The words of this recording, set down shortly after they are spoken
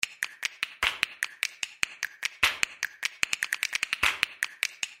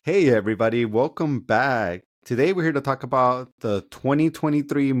Hey, everybody, welcome back. Today, we're here to talk about the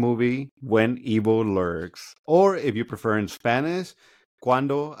 2023 movie When Evil Lurks, or if you prefer in Spanish,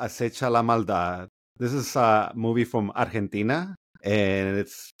 Cuando acecha la maldad. This is a movie from Argentina, and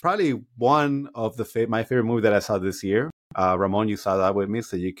it's probably one of my favorite movie that I saw this year. Ramon, you saw that with me,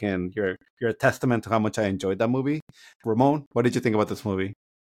 so you're a testament to how much I enjoyed that movie. Ramon, what did you think about this movie?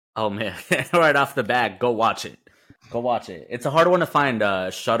 Oh man, right off the bat, go watch it. Go watch it. It's a hard one to find.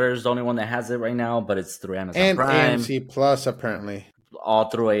 Shutter's the only one that has it right now, but it's through Amazon And Prime, AMC Plus apparently. all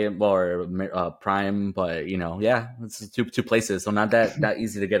through Prime. But yeah, it's two places, so not that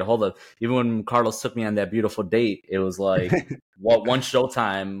easy to get a hold of. Even when Carlos took me on that beautiful date, it was like one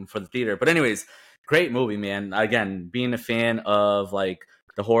showtime for the theater. But anyways, great movie, man. Again, being a fan of like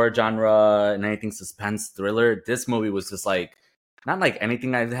the horror genre and anything suspense thriller, this movie was just like not like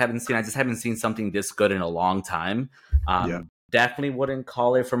anything I haven't seen. I just haven't seen something this good in a long time. Yeah. Definitely wouldn't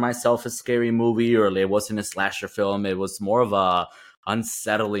call it for myself a scary movie, or it wasn't a slasher film. It was more of a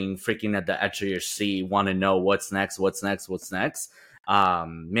unsettling, freaking at the edge of your seat, want to know what's next, what's next, what's next.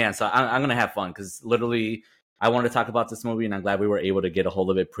 Man, so I'm gonna have fun because literally I wanted to talk about this movie, and I'm glad we were able to get a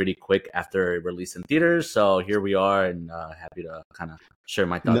hold of it pretty quick after it released in theaters. So here we are, and happy to kind of share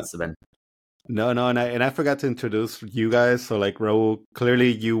my No, thoughts, Ben. no, and I forgot to introduce you guys. So, like, Raul,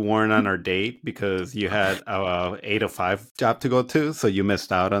 clearly you weren't on our date because you had a 8 to 5 job to go to, so you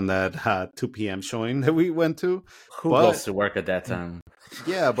missed out on that 2 p.m. showing that we went to. Who But goes to work at that time?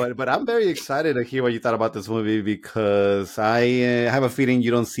 yeah, but I'm very excited to hear what you thought about this movie because I have a feeling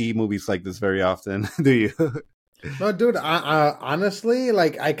you don't see movies like this very often, do you? No, dude. I honestly,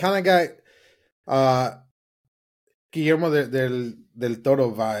 like, I kind of got uh Guillermo del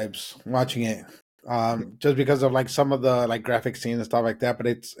Toro vibes watching it. Just because of like some of the like graphic scenes and stuff like that. But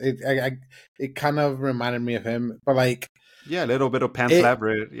it kind of reminded me of him. But like Yeah, a little bit of Pan's it,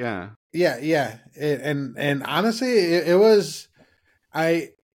 Labyrinth. Yeah. yeah. And honestly, it was I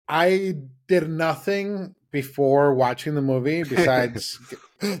I did nothing before watching the movie besides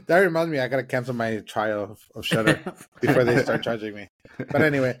that reminds me I gotta cancel my trial of Shutter before they start charging me. But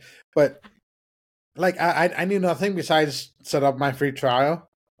anyway, but like I knew nothing besides set up my free trial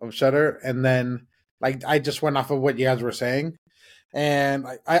of Shutter, and then like I just went off of what you guys were saying, and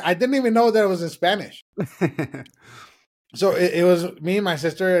I didn't even know that it was in Spanish. So it was me and my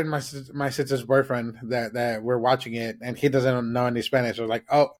sister and my sister's boyfriend that were watching it, and he doesn't know any Spanish. I was like,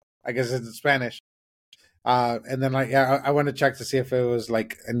 oh, I guess it's in Spanish. And then like yeah, I went to check to see if it was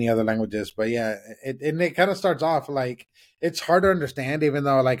like any other languages, but yeah, it kind of starts off like it's hard to understand, even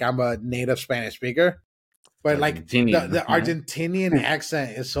though like I'm a native Spanish speaker. But like the Argentinian. Argentinian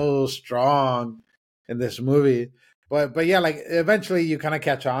accent is so strong in this movie. But yeah, like eventually you kind of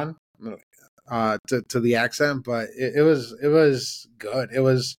catch on to the accent, but it was good. It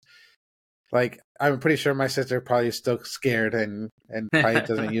was like I'm pretty sure my sister probably is still scared and probably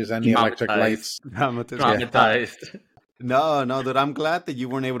doesn't use any electric Traumatized. lights. Yeah. Traumatized. No, dude. I'm glad that you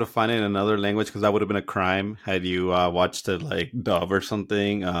weren't able to find it in another language because that would have been a crime had you watched it like dub or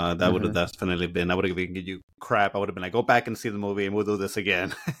something. That would have Mhm. definitely been. I would have given you crap. I would have been like, go back and see the movie, and we'll do this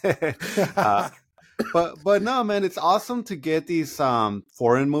again. uh, but no, man, it's awesome to get these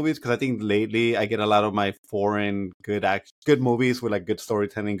foreign movies because I think lately I get a lot of my foreign good movies with like good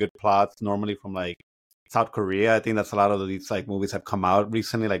storytelling, good plots, normally from like South Korea. I think that's a lot of these like movies have come out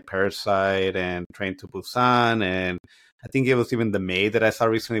recently, like Parasite and Train to Busan, and I think it was even The Maid that I saw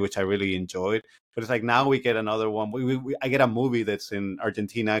recently, which I really enjoyed. But it's like now we get another one. I get a movie that's in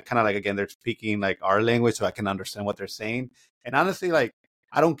Argentina, kind of like again they're speaking like our language, so I can understand what they're saying. And honestly, like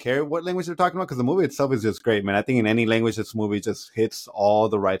I don't care what language they're talking about because the movie itself is just great, man. I think in any language, this movie just hits all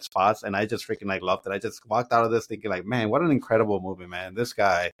the right spots, and I just freaking like loved it. I just walked out of this thinking like, man, what an incredible movie, man. This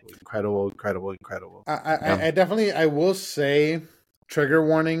guy, incredible, incredible, incredible. Yeah. I definitely I will say trigger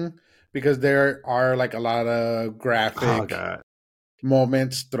warning because there are like a lot of Oh graphic god,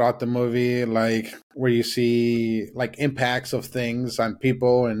 moments throughout the movie, like where you see like impacts of things on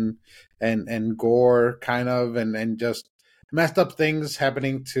people and gore kind of and just messed up things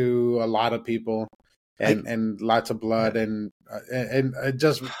happening to a lot of people I and lots of blood and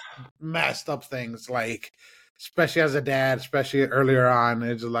just messed up things like especially as a dad, especially earlier on,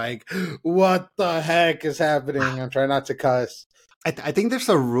 it's like what the heck is happening. I'm trying not to cuss. I think there's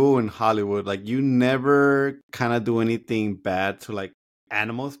a rule in Hollywood, like you never kind of do anything bad to like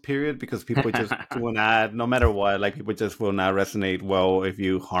animals, period, because people just will not, no matter what, like people just will not resonate well if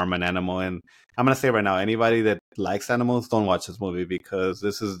you harm an animal. And I'm gonna say right now, anybody that likes animals, don't watch this movie because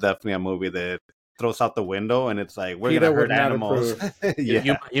this is definitely a movie that throws out the window, and it's like, we're PETA gonna would hurt not animals. approve. You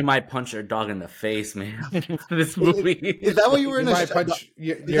Yeah. you might punch your dog in the face, man. This Is, movie. is that why you were You in a? might punch Is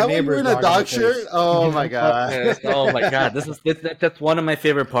your that why you were neighbor's in a dog in the dog shirt? face. Oh my Oh, god! yes. Oh my god, that's one of my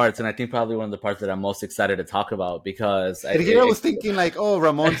favorite parts, and I think probably one of the parts that I'm most excited to talk about because And here I was thinking like, oh,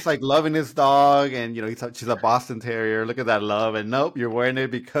 Ramon's like loving his dog, and she's a Boston Terrier. Look at that love, and nope, you're wearing it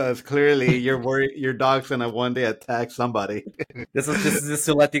because clearly you're worried your dog's gonna one day attack somebody. this is just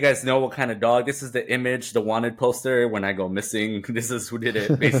to let you guys know what kind of dog. This is the image, the wanted poster when I go missing. This is who did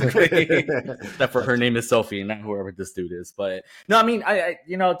it, basically. Except for her name is Sophie, not whoever this dude is. But no, I mean, I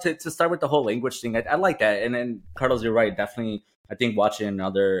to start with the whole language thing, I like that. And then Carlos, you're right, definitely. I think watching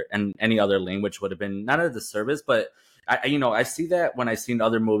any other language would have been not a disservice, but I see that when I've seen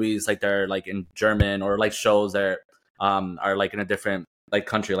other movies like they're like in German or like shows that are like in a different like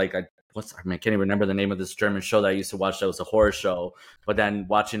country, like I can't even remember the name of this German show that I used to watch that was a horror show, but then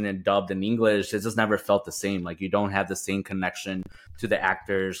watching it dubbed in English, it just never felt the same. Like you don't have the same connection to the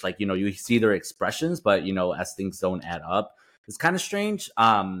actors. Like, you see their expressions, but as things don't add up, it's kind of strange.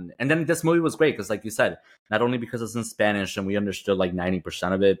 And then this movie was great because, like you said, not only because it's in Spanish and we understood like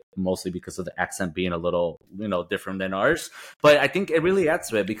 90% of it, mostly because of the accent being a little, different than ours, but I think it really adds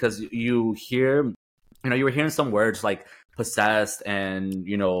to it because you hear, you were hearing some words like possessed and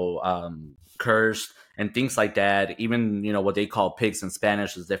cursed and things like that. Even what they call pigs in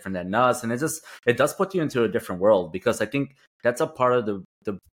Spanish is different than us, and it does put you into a different world because I think that's a part of the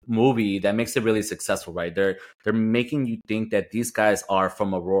movie that makes it really successful, right? They're making you think that these guys are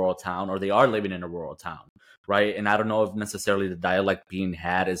from a rural town or they are living in a rural town, right? And I don't know if necessarily the dialect being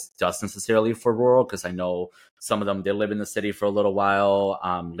had is just necessarily for rural, because I know some of them, they live in the city for a little while.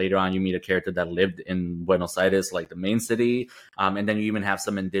 Later on, you meet a character that lived in Buenos Aires, like the main city. And then you even have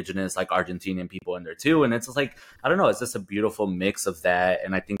some indigenous, like Argentinian people in there too. And it's just like, I don't know, it's just a beautiful mix of that.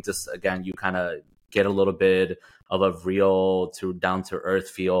 And I think just, again, you kind of get a little bit of a real to down to earth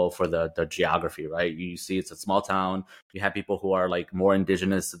feel for the geography, right? You see it's a small town. You have people who are like more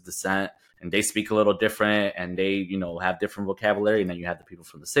indigenous of descent, and they speak a little different, and they, have different vocabulary. And then you have the people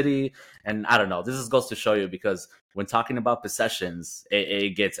from the city. And I don't know, this goes to show you, because when talking about possessions,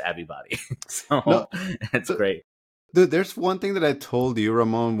 it gets everybody. So No, it's great. dude, there's one thing that I told you,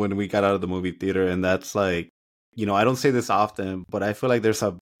 Ramon, when we got out of the movie theater, and that's like, I don't say this often, but I feel like there's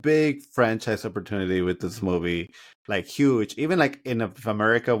a big franchise opportunity with this movie, like huge. Even like if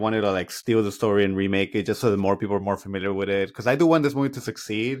America wanted to like steal the story and remake it just so that more people are more familiar with it, because I do want this movie to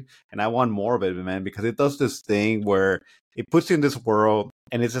succeed and I want more of it, man, because it does this thing where it puts you in this world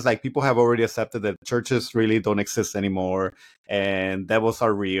and it's just like people have already accepted that churches really don't exist anymore and devils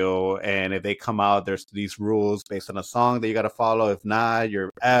are real, and if they come out, there's these rules based on a song that you got to follow. If not, you're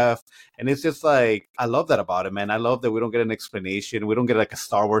F. And it's just like, I love that about it, man. I love that we don't get an explanation. We don't get like a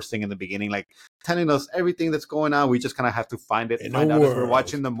Star Wars thing in the beginning, like telling us everything that's going on. We just kind of have to find it, find out as we're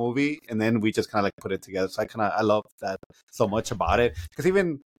watching the movie, and then we just kind of like put it together. So I love that so much about it, because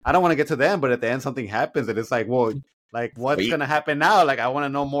even I don't want to get to the end, but at the end something happens and it's like, whoa, like what's gonna happen now? Like I want to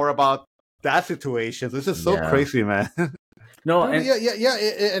know more about that situation. This is so crazy, man. No,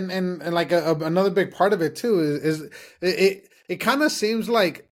 and and like another big part of it too is it kind of seems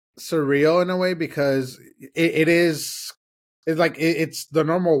like surreal in a way, because it's like it's the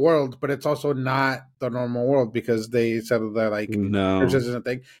normal world, but it's also not the normal world, because they said that like No. isn't a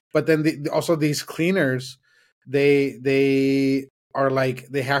thing. But then also these cleaners, they are like,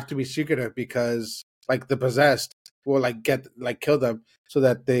 they have to be secretive because like the possessed will like kill them so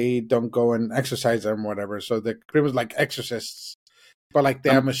that they don't go and exercise them or whatever. So the criminals like exorcists, but like they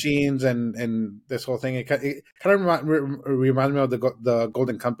have machines and this whole thing. It kind of reminds me of the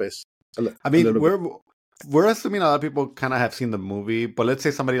Golden Compass. I mean, we're assuming a lot of people kind of have seen the movie, but let's say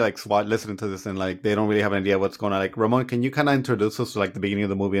somebody like listening to this and like they don't really have an idea what's going on. Like, Ramon, can you kind of introduce us to like the beginning of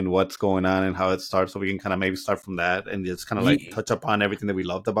the movie and what's going on and how it starts, so we can kind of maybe start from that and just kind of like touch upon everything that we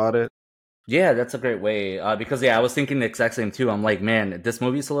loved about it? Yeah, that's a great way. Because I was thinking the exact same too. I'm like, man, this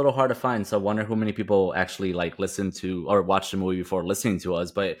movie's a little hard to find. So I wonder how many people actually like listen to or watch the movie before listening to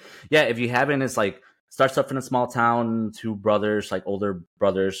us. But yeah, if you haven't, it's like starts up in a small town, two brothers, like older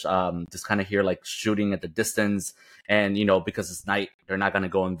brothers, just kind of hear like shooting at the distance. And, because it's night, they're not going to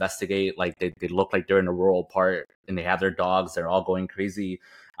go investigate. Like they look like they're in a rural part and they have their dogs. They're all going crazy.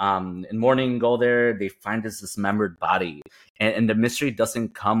 In morning, go there, they find this dismembered body. And the mystery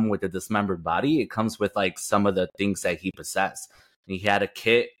doesn't come with the dismembered body. It comes with like some of the things that he possessed. He had a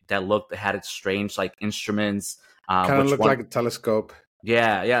kit that had its strange like instruments. Kind of looked like a telescope.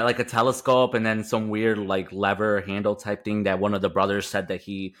 Yeah, like a telescope, and then some weird like lever handle type thing that one of the brothers said that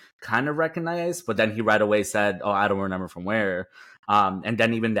he kind of recognized, but then he right away said, "Oh, I don't remember from where." And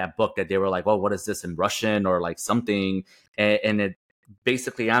then even that book that they were like, oh, what is this in Russian or like something? And it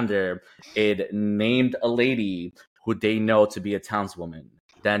basically on there, it named a lady who they know to be a townswoman.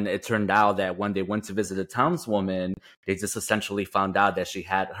 Then it turned out that when they went to visit a townswoman, they just essentially found out that she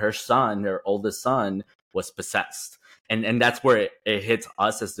had her son, her oldest son, was possessed. And that's where it hits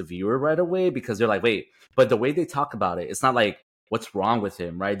us as the viewer right away, because they're like, wait, but the way they talk about it, it's not like what's wrong with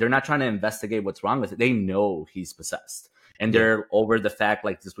him, right? They're not trying to investigate what's wrong with it. They know he's possessed. And they're over the fact,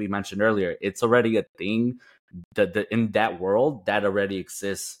 like as we mentioned earlier, it's already a thing that in that world that already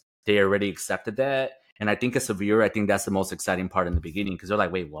exists. They already accepted that. And I think as a viewer, I think that's the most exciting part in the beginning, because they're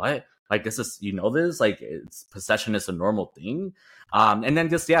like, wait, what? Like, this is, this? Like, it's, possession is a normal thing. And then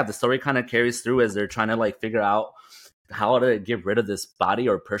just, the story kind of carries through as they're trying to, like, figure out how to get rid of this body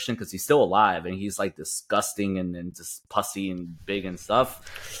or person, because he's still alive and he's, like, disgusting and just pussy and big and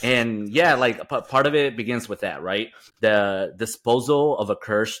stuff. And, like, part of it begins with that, right? The disposal of a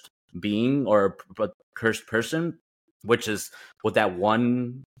cursed being or a cursed person, which is what that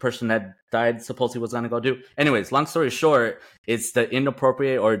one person that died supposedly was going to go do. Anyways, long story short, it's the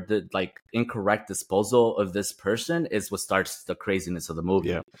inappropriate or the like incorrect disposal of this person is what starts the craziness of the movie.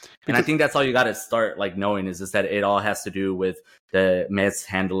 Yeah. And I think that's all you got to start like knowing is just that it all has to do with the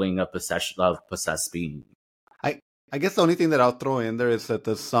mishandling of possessed being. I guess the only thing that I'll throw in there is that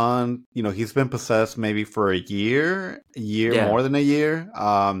the son, he's been possessed maybe for a year, more than a year.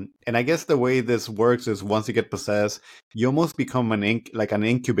 And I guess the way this works is once you get possessed, you almost become an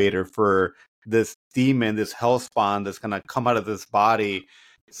incubator for this demon, this hellspawn that's going to come out of this body.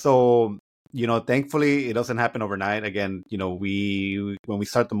 So, thankfully it doesn't happen overnight. Again, when we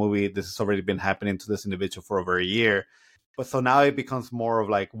start the movie, this has already been happening to this individual for over a year. But so now it becomes more of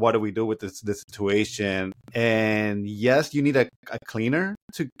like, what do we do with this situation? And yes, you need a cleaner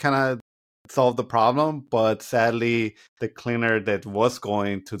to kind of solve the problem. But sadly, the cleaner that was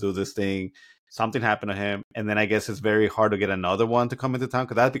going to do this thing, something happened to him. And then I guess it's very hard to get another one to come into town,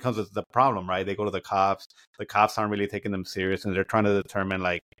 because that becomes the problem, right? They go to the cops. The cops aren't really taking them serious, and they're trying to determine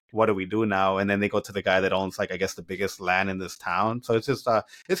like, what do we do now? And then they go to the guy that owns like, I guess, the biggest land in this town. So it's just,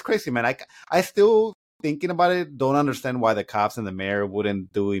 it's crazy, man. I still, thinking about it, don't understand why the cops and the mayor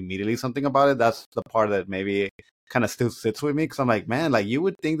wouldn't do immediately something about it. That's the part that maybe kind of still sits with me, because I'm like, man, like you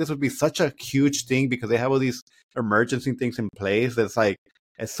would think this would be such a huge thing because they have all these emergency things in place. That's like,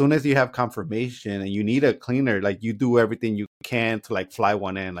 as soon as you have confirmation and you need a cleaner, like you do everything you can to like fly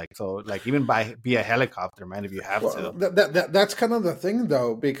one in, like so, like even be a helicopter, man, if you have to. That's kind of the thing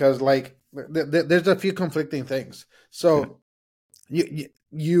though, because like there's a few conflicting things. So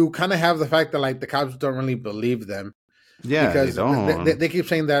you kind of have the fact that like the cops don't really believe them, because they keep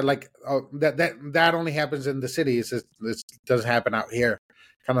saying that like that only happens in the cities. This doesn't happen out here,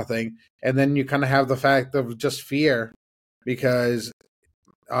 kind of thing. And then you kind of have the fact of just fear, because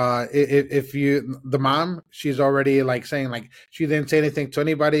if the mom, she's already like saying like she didn't say anything to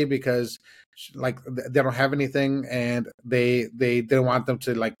anybody because like they don't have anything, and they didn't want them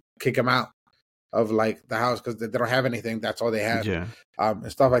to like kick him out of like the house because they don't have anything. That's all they have,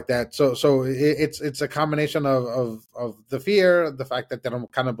 and stuff like that. So it's a combination of the fear, the fact that they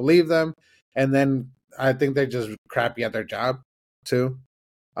don't kind of believe them, and then I think they're just crappy at their job too.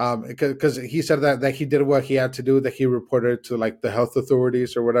 Because he said that he did what he had to do, that he reported to like the health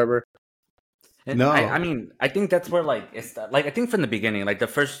authorities or whatever. And no, I mean, I think that's where like it's like I think from the beginning, like the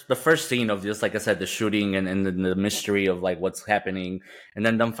first scene of just like I said, the shooting and the mystery of like what's happening, and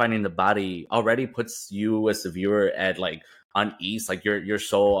then them finding the body already puts you as the viewer at like unease, like you're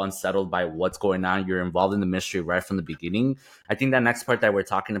so unsettled by what's going on. You're involved in the mystery right from the beginning. I think that next part that we're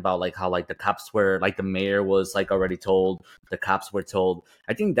talking about, like how like the cops were like the mayor was like already told, the cops were told.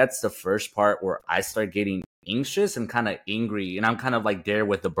 I think that's the first part where I start getting anxious and kind of angry, and I'm kind of like there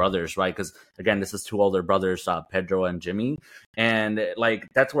with the brothers, right? Because again, this is two older brothers, Pedro and Jimmy, and like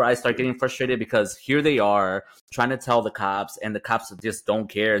that's where I start getting frustrated, because here they are trying to tell the cops, and the cops just don't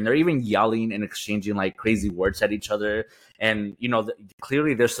care, and they're even yelling and exchanging like crazy words at each other. And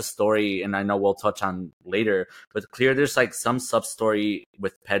clearly there's a story, and I know we'll touch on later, but clear there's like some sub story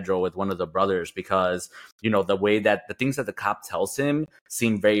with Pedro, with one of the brothers, because the way that the things that the cop tells him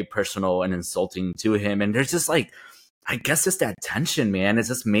seem very personal and insulting to him, and there's just like, I guess it's that tension, man. It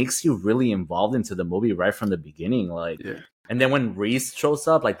just makes you really involved into the movie right from the beginning, like. And then when Reese shows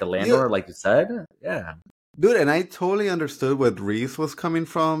up, like the landlord, like you said, Dude, and I totally understood what Reese was coming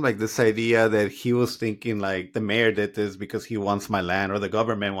from. Like this idea that he was thinking like the mayor did this because he wants my land or the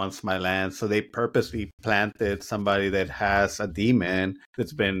government wants my land. So they purposely planted somebody that has a demon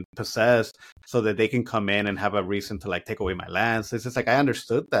that's been possessed so that they can come in and have a reason to like take away my land. So it's just like I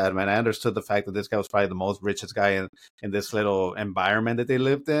understood that, man. I understood the fact that this guy was probably the most richest guy in this little environment that they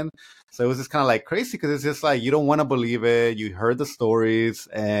lived in. So it was just kind of like crazy because it's just like you don't want to believe it. You heard the stories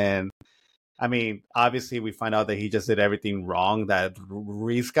and I mean, obviously, we find out that he just did everything wrong, that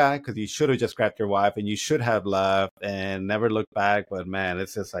Reese guy, because you should have just grabbed your wife and you should have left and never looked back. But man,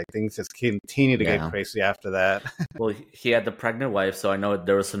 it's just like things just continue to get Yeah. crazy after that. Well, he had the pregnant wife, so I know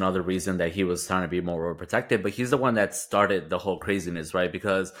there was another reason that he was trying to be more protected, but he's the one that started the whole craziness, right?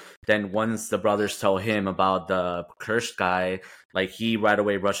 Because then once the brothers tell him about the cursed guy, like he right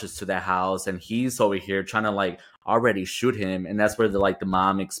away rushes to that house and he's over here trying to like already shoot him. And that's where the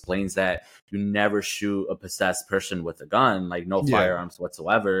mom explains that you never shoot a possessed person with a gun, like no Yeah. firearms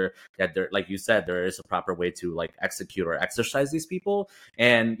whatsoever. That there, like you said, there is a proper way to like execute or exercise these people.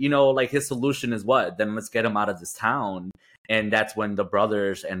 And, you know, like his solution is what? Then let's get him out of this town. And that's when the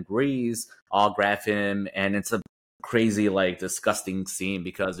brothers and Breeze all grab him. And it's a crazy, like, disgusting scene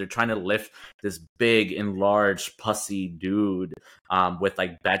because they're trying to lift this big, enlarged, pussy dude with,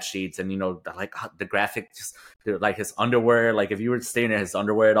 like, bed sheets. And, you know, like, the graphic, just, like, his underwear. Like, if you were staring at his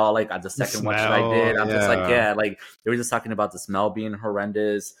underwear at all, like, at the second watch that I did, I'm just like, yeah, like, they were just talking about the smell being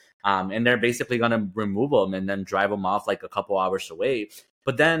horrendous. And they're basically going to remove him and then drive him off like a couple hours away.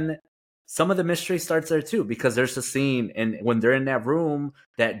 But then some of the mystery starts there too, because there's a scene and when they're in that room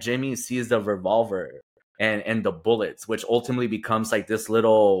that Jimmy sees the revolver and the bullets, which ultimately becomes like this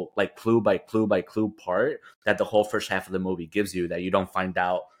little like clue by clue by clue part that the whole first half of the movie gives you that you don't find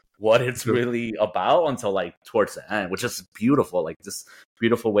out what it's really about until like towards the end, which is beautiful. Like this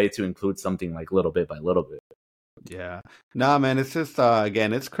beautiful way to include something like little bit by little bit. Yeah. Nah, man, it's just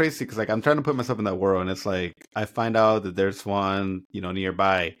again, it's crazy because like I'm trying to put myself in that world and it's like I find out that there's one, you know,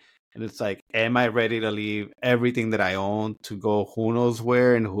 nearby and it's like, am I ready to leave everything that I own to go who knows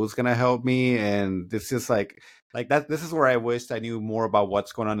where and who's gonna help me? And this is like that this is where I wished I knew more about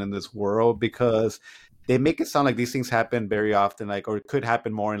what's going on in this world because they make it sound like these things happen very often, like or it could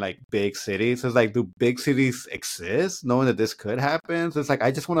happen more in like big cities. So it's like, do big cities exist knowing that this could happen? So it's like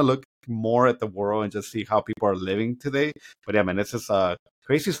I just want to look more at the world and just see how people are living today. But yeah, man, it's just a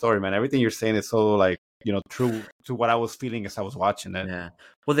crazy story, man. Everything you're saying is so like, you know, true to what I was feeling as I was watching it. Yeah.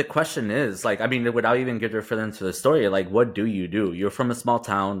 Well, the question is, like, I mean, without even getting further into the story, like, what do? You're from a small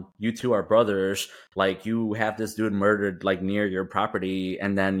town. You two are brothers. Like, you have this dude murdered, like, near your property.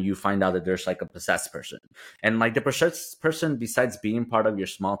 And then you find out that there's, like, a possessed person. And, like, the possessed person, besides being part of your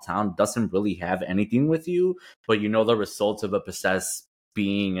small town, doesn't really have anything with you. But you know the results of a possessed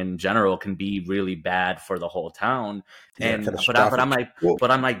being in general can be really bad for the whole town. And but I'm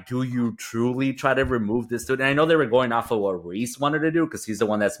like, do you truly try to remove this dude? And I know they were going off of what Reese wanted to do because he's the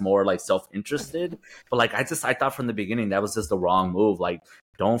one that's more like self-interested. But like I thought from the beginning that was just the wrong move. Like,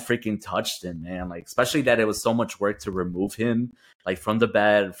 don't freaking touch him, man. Like, especially that it was so much work to remove him, like from the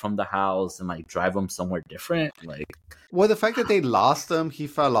bed, from the house, and like drive him somewhere different. Like, well, the fact that they lost him, he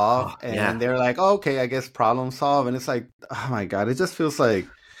fell off, and they're like, oh, okay, I guess problem solved. And it's like, oh my God, it just feels like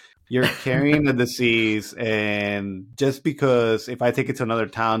you're carrying the disease. And just because if I take it to another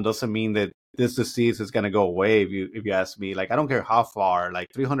town doesn't mean that this disease is going to go away. If you ask me, like, I don't care how far, like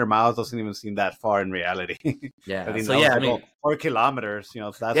 300 miles doesn't even seem that far in reality. Yeah. I think So, yeah, I mean, 4 kilometers, you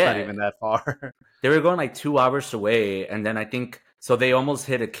know, so that's not even that far. They were going like 2 hours away. And then I think, so they almost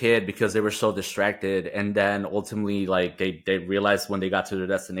hit a kid because they were so distracted. And then ultimately, like, they realized when they got to their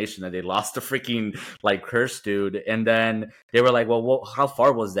destination that they lost the freaking, like, cursed dude. And then they were like, well, how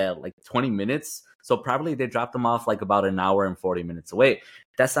far was that? Like 20 minutes? So probably they dropped them off like about an hour and 40 minutes away.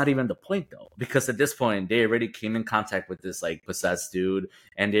 That's not even the point, though, because at this point, they already came in contact with this, like, possessed dude.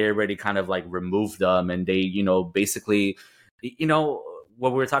 And they already kind of, like, removed them. And they, you know, basically, you know,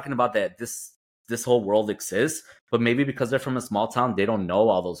 what we were talking about that this whole world exists, but maybe because they're from a small town, they don't know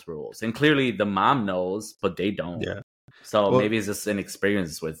all those rules. And clearly the mom knows, but they don't. Yeah. So maybe it's just an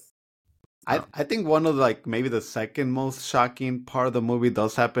experience with. I think one of like maybe the second most shocking part of the movie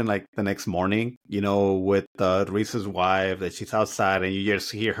does happen like the next morning, you know, with Reese's wife that she's outside and you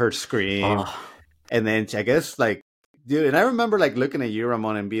just hear her scream. And then I guess like, dude, and I remember like looking at you,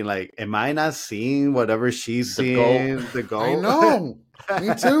 Ramon, and being like, am I not seeing whatever she's seeing? The goat? I know.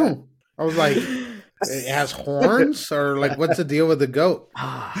 Me too. I was like, It has horns, or like, what's the deal with the goat?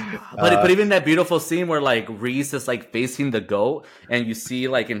 But even that beautiful scene where like Reese is like facing the goat, and you see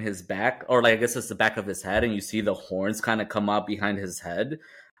like in his back, or like I guess it's the back of his head, and you see the horns kind of come out behind his head.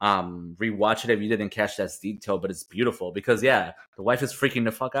 Rewatch it if you didn't catch that detail, but it's beautiful because the wife is freaking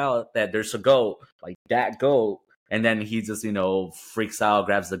the fuck out that there's a goat, like that goat, and then he just freaks out,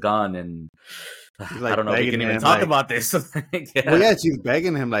 grabs the gun, and like, I don't know if we can even him, talk like, about this. Well, yeah, she's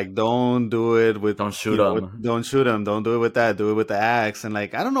begging him like, "Don't do it with, don't shoot him, don't shoot him, don't do it with that, do it with the axe." And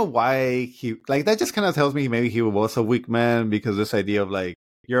like, I don't know why he like that. Just kind of tells me maybe he was a weak man because this idea of like,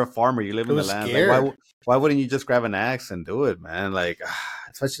 you're a farmer, you live in the land. Like, why wouldn't you just grab an axe and do it, man? Like,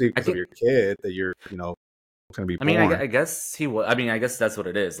 especially because of your kid that you're going to be born. I mean, I guess he was. I mean, I guess that's what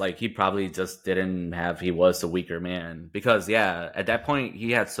it is. Like, he probably just didn't have. He was a weaker man because, at that point,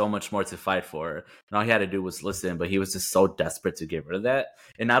 he had so much more to fight for, and all he had to do was listen. But he was just so desperate to get rid of that.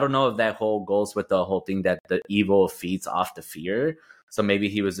 And I don't know if that whole goes with the whole thing that the evil feeds off the fear. So maybe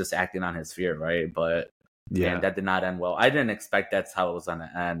he was just acting on his fear, right? But man, that did not end well. I didn't expect that's how it was going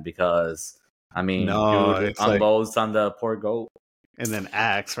to end because, I mean, dude unloads on the poor goat. And then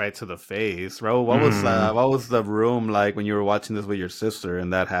axe right to the face, bro. What was the room like when you were watching this with your sister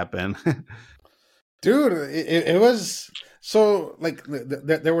and that happened? Dude, it was so like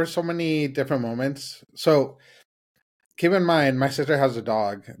there were so many different moments. So keep in mind, my sister has a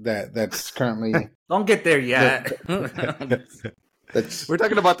dog that's currently don't get there yet. We're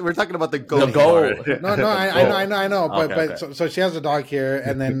talking about the goat. The goat. No, I know. But so she has a dog here,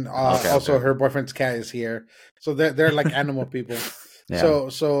 and then also her boyfriend's cat is here. So they're like animal people. Yeah.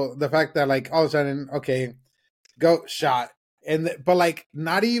 So the fact that like all of a sudden, goat shot, but like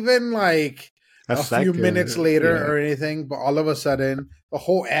not even like a few minutes later or anything, but all of a sudden the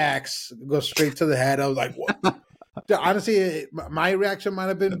whole axe goes straight to the head. I was like, what? Honestly, my reaction might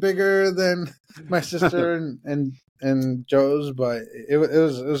have been bigger than my sister and Joe's, but it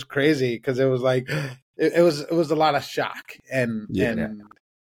was crazy because it was like it was a lot of shock and and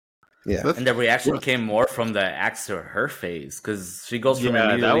the reaction came more from the axe to her face because she goes from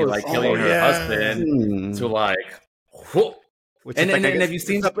immediately like killing her husband to like whoa. And have you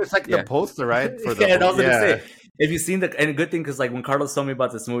seen it's like the poster, right? For I was gonna say, if you've seen and a good thing because like when Carlos told me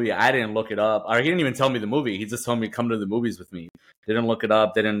about this movie, I didn't look it up, or he didn't even tell me the movie. He just told me come to the movies with me. Didn't look it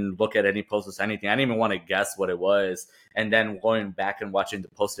up, didn't look at any posters, anything. I didn't even want to guess what it was. And then going back and watching the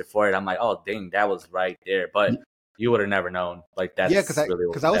poster for it, I'm like, oh dang, that was right there. But you would have never known. Like that's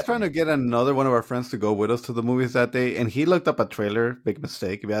because I was trying to get another one of our friends to go with us to the movies that day, and he looked up a trailer. Big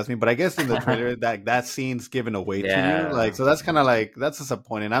mistake, if you ask me. But I guess in the trailer that scene's given away to you, like so that's kind of like that's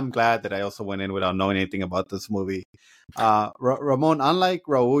disappointing. I'm glad that I also went in without knowing anything about this movie. Ramon, unlike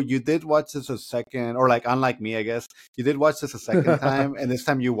Raul, you did watch this a second, or like unlike me, I guess you did watch this a second time, and this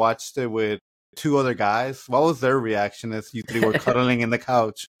time you watched it with two other guys. What was their reaction as you three were cuddling in the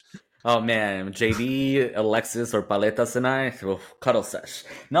couch? Oh man, JD, Alexis, or Paletas and I, cuddle sesh.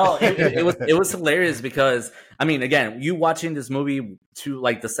 No, it was hilarious because I mean, again, you watching this movie to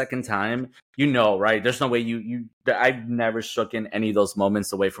like the second time, right? There's no way I've never shook in any of those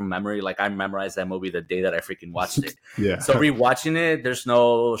moments away from memory. Like I memorized that movie the day that I freaking watched it. Yeah. So rewatching it, there's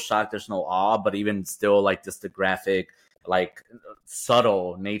no shock, there's no awe, but even still, like just the graphic, like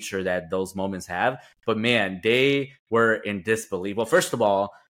subtle nature that those moments have. But man, they were in disbelief. Well, first of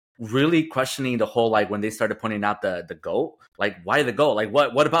all, really questioning the whole like when they started pointing out the goat, like why the goat, like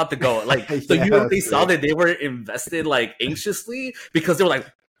what about the goat, like so they saw that they were invested like anxiously because they were like,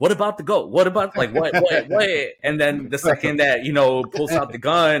 what about the goat, what about like what and then the second that pulls out the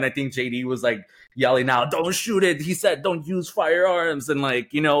gun, I think JD was like yelling out, don't shoot it, he said don't use firearms, and like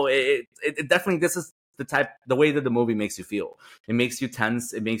it definitely, this is the way that the movie makes you feel. It makes you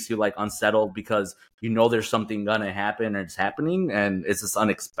tense. It makes you like unsettled because there's something gonna happen or it's happening, and it's just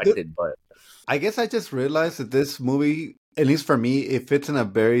unexpected. But I guess I just realized that this movie, at least for me, it fits in a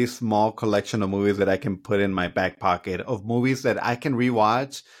very small collection of movies that I can put in my back pocket of movies that I can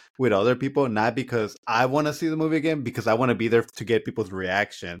rewatch with other people, not because I want to see the movie again, because I want to be there to get people's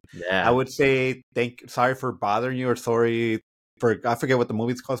reaction. Yeah. I would say sorry for bothering you, or sorry for, I forget what the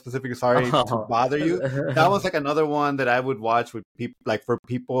movie's called specifically. Sorry to bother you. That was like another one that I would watch with people, like for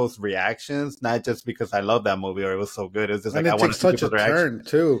people's reactions, not just because I love that movie or it was so good. It's just like I want to see people's reaction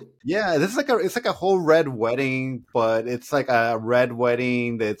too. Yeah, this is it's like a whole red wedding, but it's like a red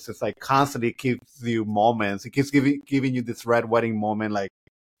wedding that's just like constantly keeps you moments. It keeps giving you this red wedding moment, like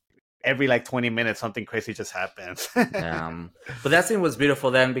every like 20 minutes something crazy just happens. But that scene was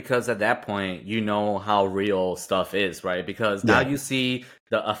beautiful then because at that point how real stuff is, right? Because now you see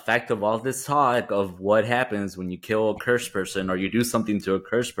the effect of all this talk of what happens when you kill a cursed person or you do something to a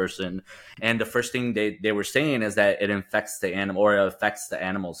cursed person. And the first thing they were saying is that it infects the animal, or it affects the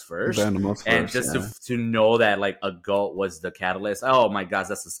animals The first. animals And first, just yeah. to know that like a goat was the catalyst. Oh my gosh,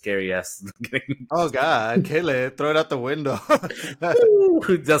 that's a scary ass. Oh God, kill it! Throw it out the window.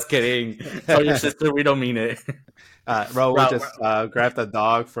 Just kidding. Tell your sister we don't mean it. Raul just grabbed a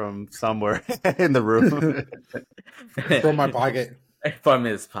dog from somewhere in the room. From my pocket. From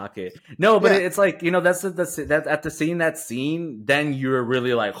his pocket. No, but Yeah. it's like, you know, that's that after seeing that scene, then you're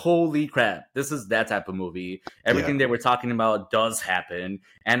really like, holy crap, this is that type of movie. Everything they were talking about does happen.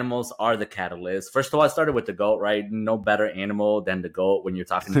 Animals are the catalyst. First of all, I started with the goat, right? No better animal than the goat when you're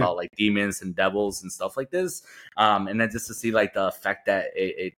talking about like demons and devils and stuff like this. And then just to see like the effect that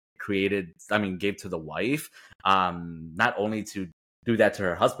it created, I mean, gave to the wife, not only to do that to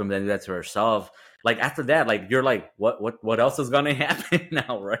her husband, but then do that to herself. Like after that, like you're like, what else is gonna happen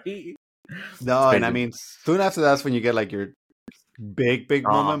now, right? No, and I mean, soon after that's when you get like your big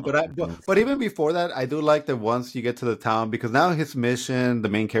moment. But even before that, I do like that once you get to the town, because now his mission, the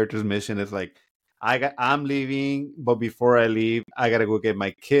main character's mission, is like, I'm leaving, but before I leave, I gotta go get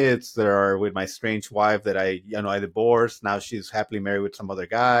my kids that are with my strange wife that I divorced. Now she's happily married with some other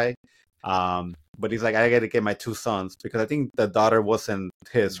guy. But he's like, I gotta get my two sons, because I think the daughter wasn't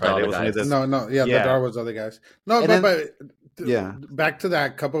his, right? It was only this. No, yeah, the daughter was other guys. No, And but yeah. Back to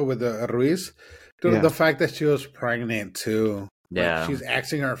that couple with the Ruiz, the fact that she was pregnant too. Yeah, like she's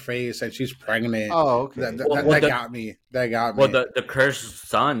axing her face and she's pregnant. Oh, okay. That got me. That got me. Well, the cursed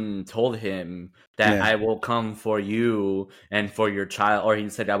son told him that I will come for you and for your child, or he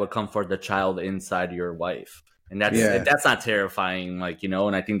said I will come for the child inside your wife. And that's not terrifying, like, you know,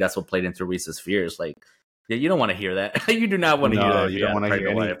 and I think that's what played into Reese's fears. Like, yeah, you don't want to hear that. You do not want to hear that. You don't want to hear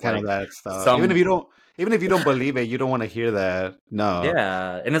any kind of that stuff. Even if you don't believe it, you don't want to hear that. No.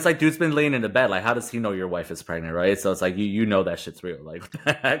 Yeah. And it's like, dude's been laying in the bed. Like, how does he know your wife is pregnant, right? So it's like, you know that shit's real. Like, what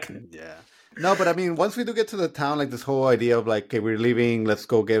the heck? Yeah. No, but I mean, once we do get to the town, like this whole idea of like, okay, we're leaving, let's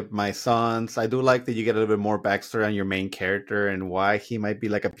go get my sons. I do like that you get a little bit more backstory on your main character and why he might be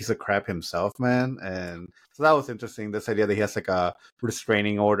like a piece of crap himself, man. And so that was interesting. This idea that he has like a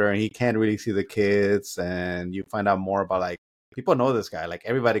restraining order and he can't really see the kids. And you find out more about like, people know this guy. Like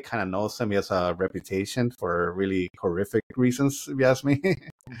everybody kind of knows him. He has a reputation for really horrific reasons, if you ask me.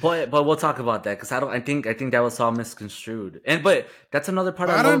 But we'll talk about that because I think that was all misconstrued. But that's another part.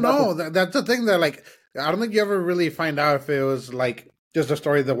 I don't know. That's the thing that like I don't think you ever really find out if it was like just a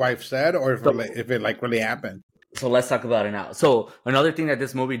story the wife said or if it like really happened. So let's talk about it now. So another thing that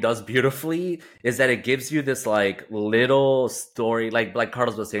this movie does beautifully is that it gives you this like little story, like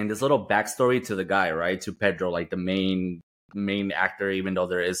Carlos was saying, this little backstory to the guy, right? To Pedro, like the main actor, even though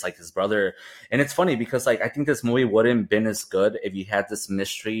there is like his brother. And it's funny because like I think this movie wouldn't been as good if you had this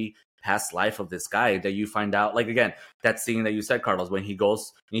mystery past life of this guy that you find out, like again, that scene that you said, Carlos, when he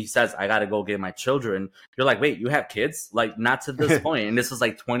goes and he says, I gotta go get my children, you're like, wait, you have kids? Like not to this point. And this was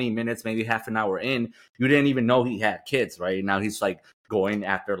like 20 minutes, maybe half an hour in, you didn't even know he had kids, right? Now he's like going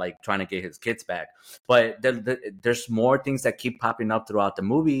after like trying to get his kids back. But there's more things that keep popping up throughout the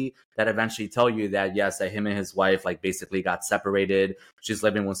movie that eventually tell you that yes, that him and his wife like basically got separated. She's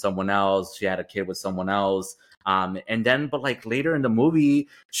living with someone else. She had a kid with someone else. And then, but like later in the movie,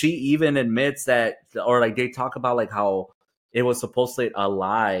 she even admits that, or like they talk about like how it was supposedly a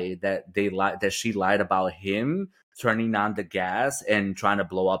lie that she lied about him turning on the gas and trying to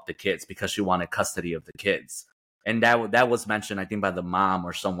blow up the kids because she wanted custody of the kids. And that was mentioned, I think, by the mom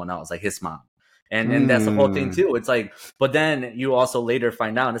or someone else, like his mom. And that's the whole thing too. It's like, but then you also later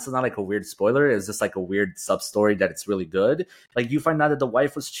find out, and this is not like a weird spoiler, it's just like a weird sub story that it's really good. Like you find out that the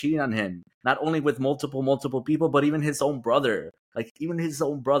wife was cheating on him, not only with multiple people, but even his own brother. Like even his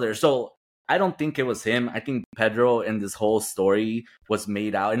own brother. So I don't think it was him. I think Pedro and this whole story was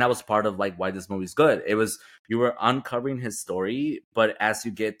made out, and that was part of like why this movie's good. It was, you were uncovering his story, but as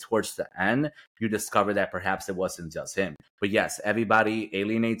you get towards the end, you discover that perhaps it wasn't just him. But yes, everybody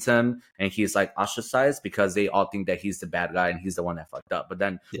alienates him, and he's like ostracized because they all think that he's the bad guy and he's the one that fucked up. But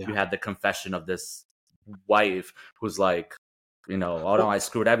then you had the confession of this wife who's like, you know, oh no, I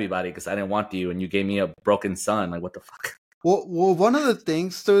screwed everybody because I didn't want you, and you gave me a broken son. Like, what the fuck? Well, one of the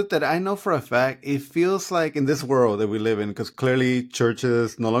things, too, that I know for a fact, it feels like in this world that we live in, because clearly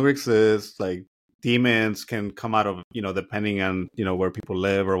churches no longer exist, like demons can come out of, you know, depending on, you know, where people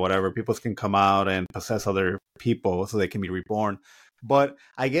live or whatever, people can come out and possess other people so they can be reborn. But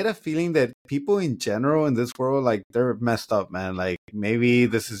I get a feeling that people in general in this world, like, they're messed up, man. Like, maybe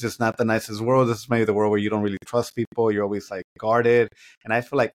this is just not the nicest world. This is maybe the world where you don't really trust people. You're always, like, guarded. And I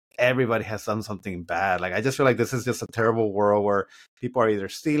feel like everybody has done something bad. Like, I just feel like this is just a terrible world where people are either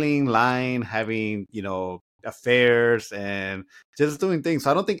stealing, lying, having, affairs, and just doing things. So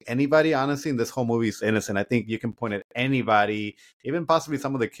I don't think anybody, honestly, in this whole movie is innocent. I think you can point at anybody, even possibly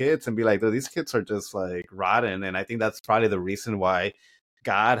some of the kids, and be like, "Dude, these kids are just like rotten." And I think that's probably the reason why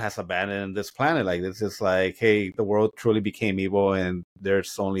God has abandoned this planet. Like, it's just like, hey, the world truly became evil, and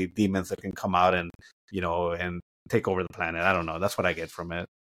there's only demons that can come out and and take over the planet. I don't know. That's what I get from it.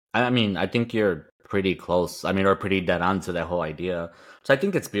 I mean, I think you're pretty close. I mean, or pretty dead on to that whole idea. So I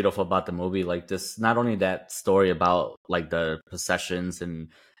think it's beautiful about the movie, like this, not only that story about like the possessions and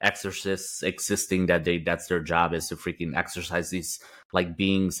exorcists existing, that's their job, is to freaking exorcise these like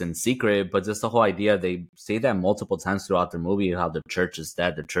beings in secret, but just the whole idea, they say that multiple times throughout the movie, how the church is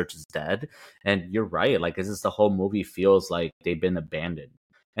dead, the church is dead. And you're right, like it's just the whole movie feels like they've been abandoned.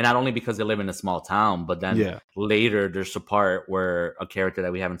 And not only because they live in a small town, but then later there's a part where a character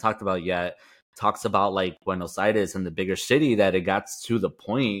that we haven't talked about yet talks about like Buenos Aires and the bigger city, that it got to the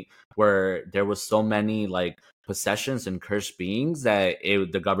point where there was so many like possessions and cursed beings that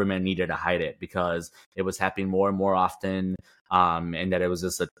the government needed to hide it because it was happening more and more often, and that it was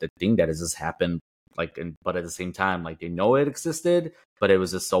just a thing that has just happened. Like, but at the same time, like they know it existed, but it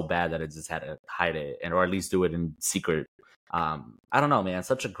was just so bad that it just had to hide it, and or at least do it in secret. I don't know, man.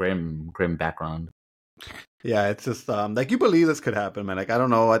 Such a grim background. Yeah, it's just like, you believe this could happen, man. Like, I don't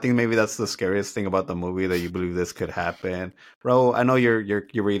know. I think maybe that's the scariest thing about the movie, that you believe this could happen. Bro, I know you're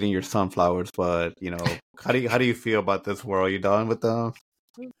eating your sunflowers, but how do you feel about this world? You done with them?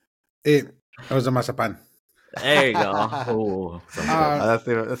 It was a mazapan. There you go.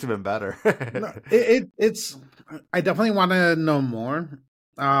 That's even better. No, it's. I definitely want to know more.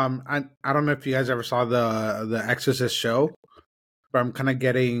 I don't know if you guys ever saw the Exorcist show, but I'm kind of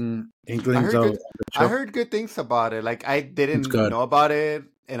getting inklings of the show. I heard good things about it. Like, I didn't know about it,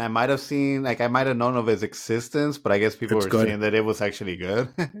 and I might have known of its existence, but I guess people were saying that it was actually good.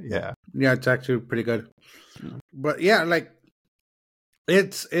 Yeah, it's actually pretty good. But yeah, like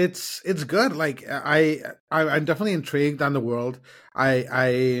it's good. Like I'm definitely intrigued on the world.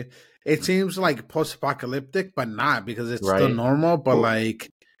 It seems like post-apocalyptic, but not, because it's still normal, but like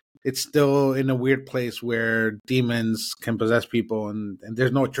it's still in a weird place where demons can possess people, and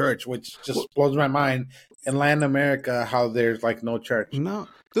there's no church, which just blows my mind. In Latin America, how there's like no church. No,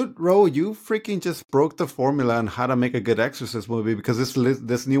 dude, Ro, you freaking just broke the formula on how to make a good Exorcist movie, because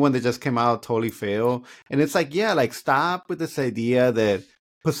this new one that just came out totally failed. And it's like, yeah, like, stop with this idea that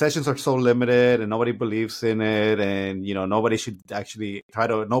possessions are so limited and nobody believes in it, and nobody should actually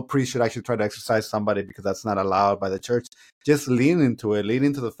no priest should actually try to exorcise somebody because that's not allowed by the church. Just lean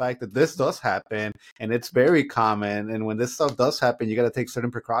into the fact that this does happen, and it's very common, and when this stuff does happen, you got to take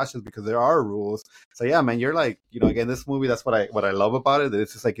certain precautions because there are rules. So yeah, man, you're like, again, this movie, that's what I love about it, that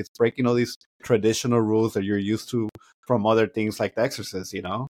it's just like, it's breaking all these traditional rules that you're used to from other things like The Exorcist.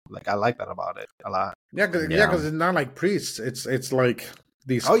 Like, I like that about it a lot. Yeah, because it's not like priests, it's like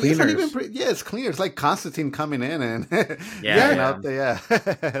these cleaners. It's cleaners. It's like Constantine coming in and yeah.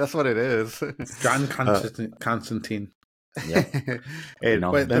 That's what it is. John Constantine. Yeah.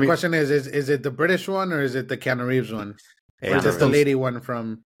 But the question is it the British one, or is it the Keanu Reeves one? Or is it the lady one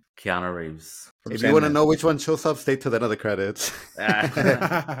from Keanu Reeves? If you want to know which one shows up, stay to the end of the credits.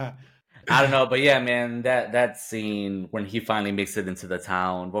 I don't know, but yeah, man, that scene when he finally makes it into the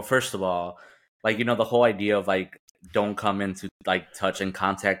town. Well, first of all, like, the whole idea of like, don't come into like touch and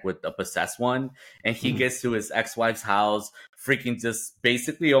contact with the possessed one, and he gets to his ex-wife's house, freaking just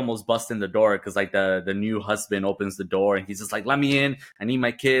basically almost busting the door, because like the new husband opens the door and he's just like, let me in, I need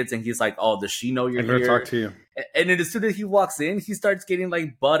my kids, and he's like, oh, does she know you're here? Talk to you. And then as soon as he walks in, he starts getting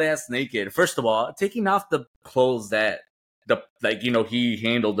like butt ass naked. First of all, taking off the clothes that he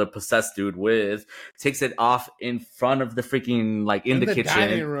handled the possessed dude with, takes it off in front of the freaking, like, in the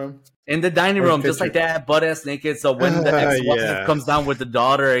kitchen. In the dining room, just like that, butt ass naked. So when the ex-wife comes down with the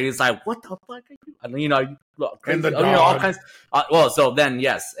daughter, he's like, "What the fuck are you?" I mean, crazy, and the dog. All kinds. So then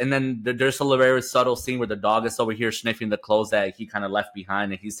yes, and then there's a very subtle scene where the dog is over here sniffing the clothes that he kind of left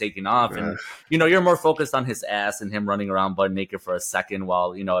behind, and he's taking off, and you're more focused on his ass and him running around butt naked for a second,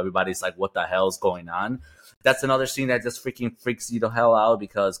 while everybody's like, "What the hell's going on?" That's another scene that just freaking freaks you the hell out,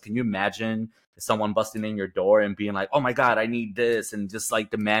 because can you imagine someone busting in your door and being like, oh my God, I need this, and just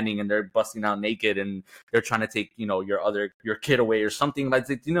like demanding, and they're busting out naked and they're trying to take, your kid away or something like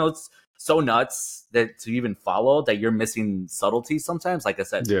that. It's so nuts that to even follow that you're missing subtlety sometimes. Like I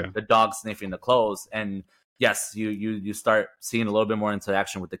said, the dog sniffing the clothes, and yes, you start seeing a little bit more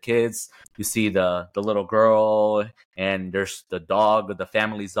interaction with the kids. You see the little girl, and there's the dog, the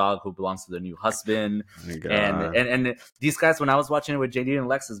family's dog who belongs to the new husband. Oh my And these guys, when I was watching it with JD and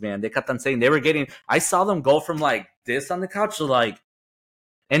Alexis, man, they kept on saying they were getting. I saw them go from like this on the couch to like,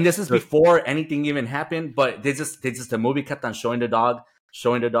 and this is before anything even happened. But they just the movie kept on showing the dog,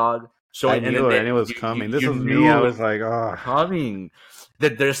 showing. I knew it, and it was coming. This was me. I was like, oh, coming.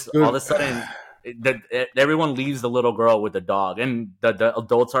 That there's all of a sudden that everyone leaves the little girl with the dog, and the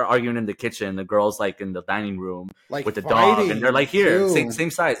adults are arguing in the kitchen. The girl's like in the dining room like with the dog, and they're like here, too. same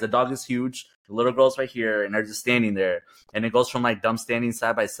size. The dog is huge. The little girl's right here, and they're just standing there. And it goes from like them standing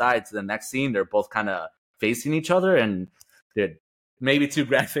side by side to the next scene. They're both kind of facing each other, and they're maybe too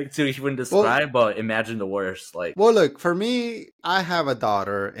graphic to even describe, but imagine the worst. Like, well, look, for me, I have a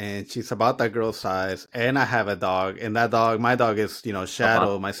daughter, and she's about that girl's size, and I have a dog, and that dog, my dog is,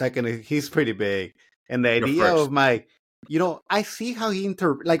 Shadow. My second, he's pretty big, and the idea of my, I see how he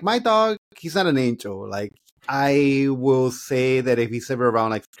like my dog, he's not an angel. Like, I will say that if he's ever around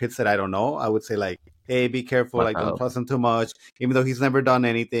like kids that I don't know, I would say like, hey, be careful, like don't trust him too much, even though he's never done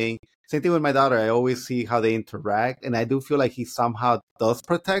anything. Same thing with my daughter. I always see how they interact, and I do feel like he somehow does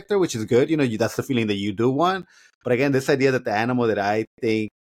protect her, which is good. That's the feeling that you do want. But again, this idea that the animal that I think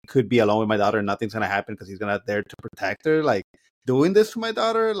could be alone with my daughter, nothing's gonna happen because he's gonna there to protect her, like doing this to my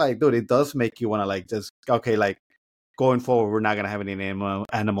daughter, like, dude, it does make you want to like just okay, like going forward, we're not gonna have any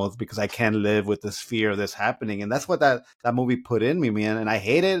animals because I can't live with this fear of this happening, and that's what that movie put in me, man. And I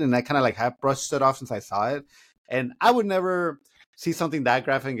hate it, and I kind of like have brushed it off since I saw it, and I would never see something that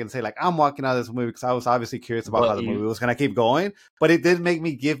graphic and say like I'm walking out of this movie because I was obviously curious about how the movie was gonna keep going, but it did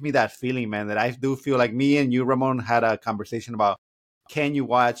give me that feeling, man, that I do feel like me and you, Ramon, had a conversation about can your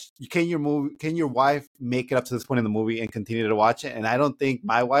wife make it up to this point in the movie and continue to watch it? And I don't think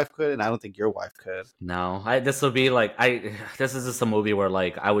my wife could, and I don't think your wife could. No, this would be like this is just a movie where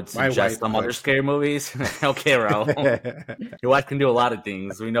like I would suggest some other scary movies. Okay, Raul, your wife can do a lot of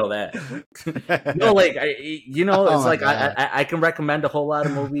things. We know that. No, like it's like I can recommend a whole lot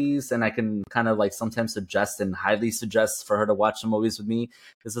of movies, and I can kind of like sometimes suggest and highly suggest for her to watch some movies with me.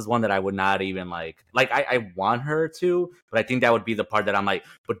 This is one that I would not even like. Like I want her to, but I think that would be the part that I'm like,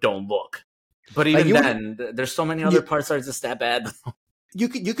 but don't look. But even then, there's so many other parts that are just that bad. You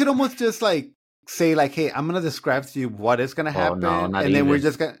could almost just like say like, hey, I'm gonna describe to you what is gonna happen, and then even. we're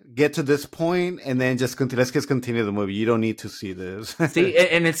just gonna get to this point, and then let's just continue the movie. You don't need to see this. See,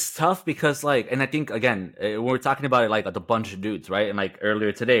 and it's tough because like, and I think again, we're talking about it like a bunch of dudes, right? And like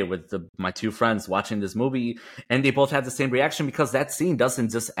earlier today with my two friends watching this movie, and they both had the same reaction because that scene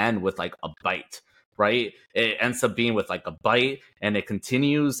doesn't just end with like a bite. Right, it ends up being with like a bite, and it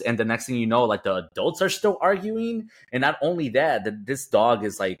continues, and the next thing you know, like the adults are still arguing, and not only that, this dog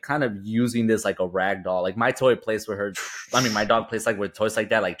is like kind of using this like a rag doll. Like my toy plays with her. I mean, my dog plays like with toys like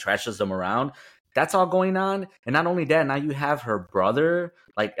that, like trashes them around. That's all going on, and not only that, now you have her brother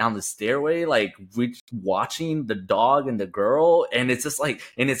like on the stairway, like watching the dog and the girl, and it's just like,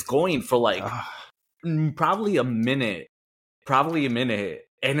 and it's going for like probably a minute.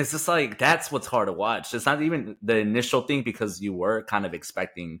 And it's just like, that's what's hard to watch. It's not even the initial thing because you were kind of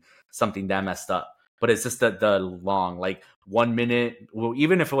expecting something that messed up. But it's just the long, like 1 minute, well,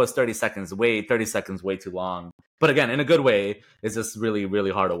 even if it was 30 seconds, 30 seconds way too long. But again, in a good way, it's just really, really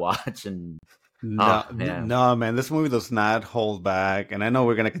hard to watch. And no, man, this movie does not hold back. And I know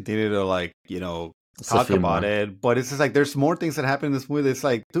we're going to continue to like, talk about it, but it's just like there's more things that happen in this movie. It's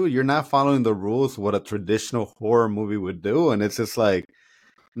like, dude, you're not following the rules what a traditional horror movie would do. And it's just like,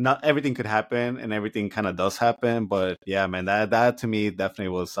 not everything could happen, and everything kind of does happen, but yeah, man, that to me definitely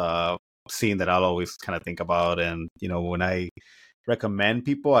was a scene that I'll always kind of think about. And when I recommend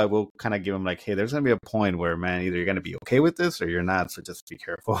people, I will kind of give them like, hey, there's gonna be a point where, man, either you're gonna be okay with this or you're not, so just be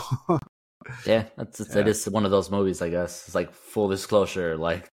careful. Yeah, it is one of those movies, I guess. It's like full disclosure,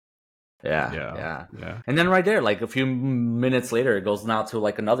 like yeah. And then right there, like a few minutes later, it goes now to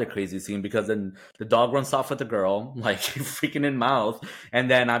like another crazy scene because then the dog runs off with the girl, like freaking in mouth,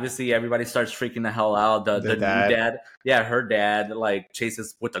 and then obviously everybody starts freaking the hell out. The new dad, her dad, like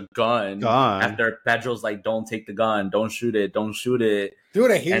chases with a gun. After Pedro's like, "Don't take the gun, don't shoot it."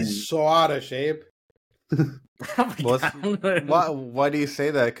 Dude, he's so out of shape. Why do you say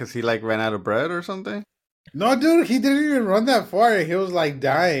that? Because he like ran out of bread or something? No, dude, he didn't even run that far. He was like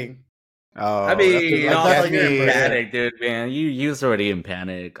dying. Oh, I mean, like you're in panic, dude, man. You was already in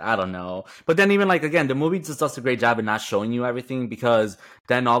panic. I don't know. But then even like, again, the movie just does a great job in not showing you everything because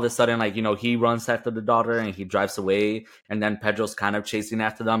then all of a sudden, like, he runs after the daughter and he drives away. And then Pedro's kind of chasing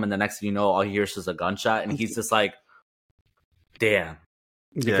after them. And the next thing you know, all he hears is a gunshot. And he's just like, damn.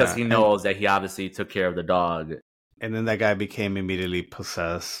 because Yeah, he knows that he obviously took care of the dog. and then that guy became immediately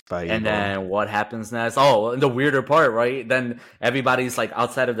possessed by And evil. then what happens next? Oh, and the weirder part, right? Then everybody's like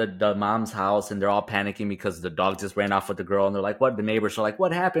outside of the mom's house and they're all panicking because the dog just ran off with the girl. And they're like, what? The neighbors are like,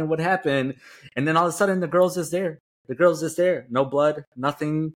 what happened? What happened? And then all of a sudden the girl's just there. The girl's just there. No blood,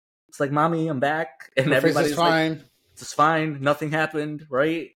 nothing. It's like, mommy, I'm back. And Her face is everybody's like, fine. it's fine. Nothing happened,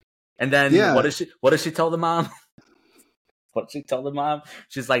 right? And then Yeah. what does she tell the mom? What did she tell the mom?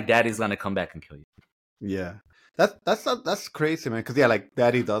 She's like, daddy's going to come back and kill you. Yeah, that's crazy, man. Because like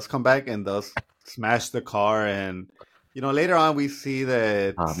Daddy does come back and does smash the car, and later on we see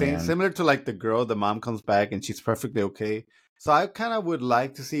that similar to like the girl, the mom comes back and she's perfectly okay. So I kind of would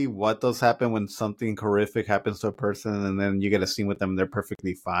like to see what does happen when something horrific happens to a person, and then you get a scene with them, they're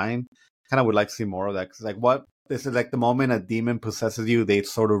perfectly fine. Kind of would like to see more of that, because like what this is like the moment a demon possesses you, they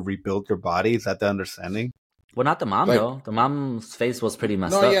sort of rebuild your body. Is that the understanding? Well, not the mom, Like- though. The mom's face was pretty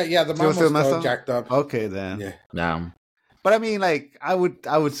messed No, up. yeah, the She mom was was still messed still up? jacked up. Okay, then. Yeah. Yeah. But I mean, like, I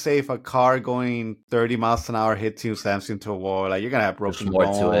would say if a car going 30 miles an hour hits you, slams you into a wall, like, you're gonna have broken more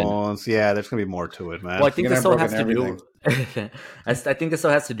to it. bones. Yeah, there's gonna be more to it, man. Well, I think You're it gonna still have has to broken do. I think it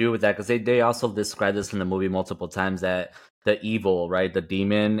still has to do with that, because they also describe this in the movie multiple times, that the evil, right, the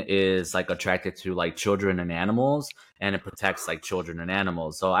demon is like attracted to like children and animals, and it protects like children and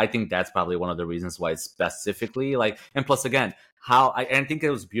animals. So I think that's probably one of the reasons why it's specifically like. And plus, again, I think it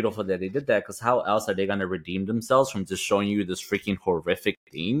was beautiful that they did that, because how else are they going to redeem themselves from just showing you this freaking horrific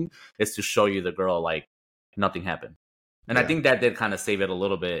thing? Is to show you the girl like nothing happened. And I think that did kind of save it a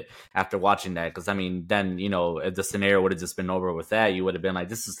little bit after watching that, because I mean, then if the scenario would have just been over with that, you would have been like,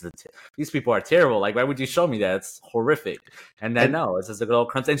 these people are terrible. Like, why would you show me that? It's horrific. And then no, it's just a girl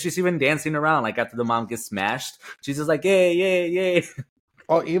comes, and she's even dancing around like after the mom gets smashed. She's just like, yay, yay, yay.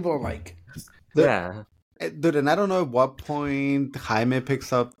 Oh, evil, like. Yeah. Dude, and I don't know at what point Jaime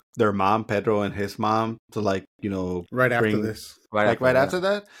picks up their mom, Pedro, and his mom to like, Right after this. Right after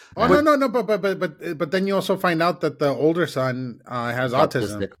that? Oh, no, but then you also find out that the older son has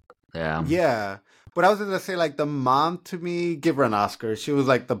autism. Yeah. Yeah. But I was gonna say, like, the mom, to me, give her an Oscar. She was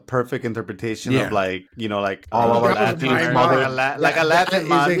like the perfect interpretation of like, all of our That was Latin my mom, mom. like a Latin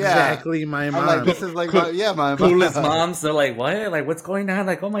mom. Is exactly my mom. I'm like, this is like, my mom. Clueless moms. They're like, what? Like, what's going on?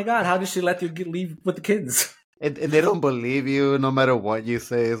 Like, oh my god, how did she let you leave with the kids? And they don't believe you no matter what you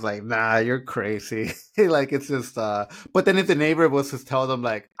say. It's like, nah, you're crazy. Like, it's just, but then if the neighbor was to tell them,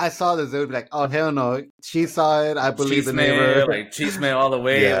 like, I saw this, they would be like, oh, hell no. She saw it. I believe the neighbor. Like, cheese man all the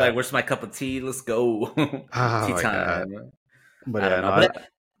way. Yeah. Like, where's my cup of tea? Let's go. Tea time. But I don't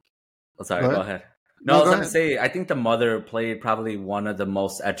know. Sorry, go ahead. No, I was going to say, I think the mother played probably one of the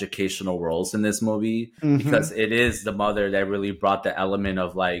most educational roles in this movie, because it is the mother that really brought the element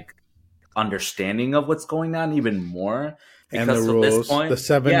of, like, understanding of what's going on even more, and the because at rules, this point, the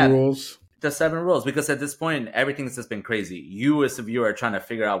 7 rules. The 7 rules, because at this point everything's just been crazy. You as a viewer are trying to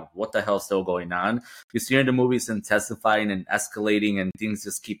figure out what the hell's still going on. You see in the movies intensifying and escalating, and things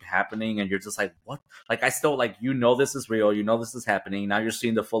just keep happening, and you're just like, what? Like, I still, like, this is real, this is happening. Now you're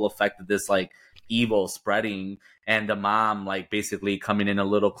seeing the full effect of this, like, evil spreading, and the mom, like, basically coming in a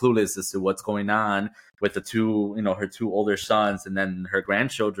little clueless as to what's going on with the two, her 2 older sons and then her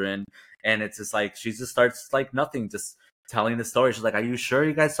grandchildren. And it's just like, she just starts like nothing, just telling the story. She's like, are you sure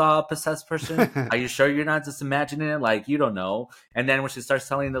you guys saw a possessed person? Are you sure you're not just imagining it? Like, you don't know. And then when she starts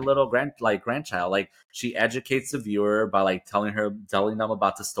telling the little grandchild, like, she educates the viewer by like telling them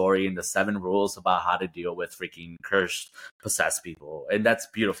about the story and the 7 rules about how to deal with freaking cursed, possessed people. And that's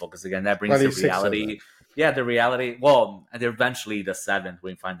beautiful, because again, that brings the reality. Yeah, the reality. Well, and eventually the 7th,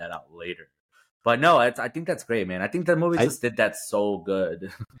 we find that out later. But no, I think that's great, man. I think the movie just did that so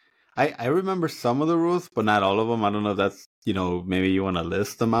good. I remember some of the rules, but not all of them. I don't know if that's, maybe you want to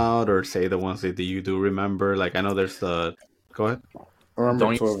list them out or say the ones that you do remember. Like, I know there's the... Go ahead.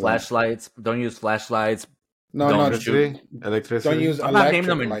 Don't use flashlights. Don't use flashlights. No, electricity. Don't use I'm not naming electric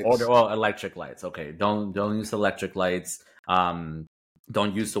them in lights. order. Well, electric lights. Okay. Don't use electric lights. Don't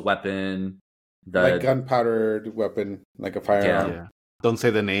use the weapon. Like gunpowder weapon, like a firearm. Yeah. Don't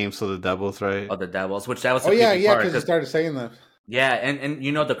say the names of the devils, right? Of the devils, which that was. Because you started saying that. Yeah, and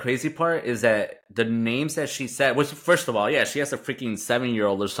the crazy part is that the names that she said, which first of all, yeah, she has a freaking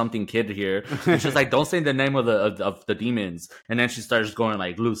 7-year-old or something kid here. And she's like, don't say the name of the demons. And then she starts going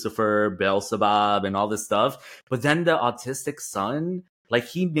like Lucifer, Beelzebub, and all this stuff. But then the autistic son, like,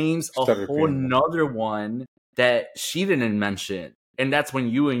 he names a whole nother one that she didn't mention. And that's when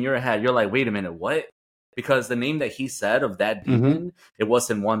you in your head, you're like, wait a minute, what? Because the name that he said of that demon, it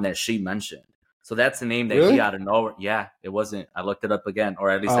wasn't one that she mentioned. So that's the name that he out of nowhere. Yeah, it wasn't. I looked it up again,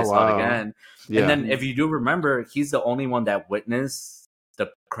 or at least I saw it again. Yeah. And then if you do remember, he's the only one that witnessed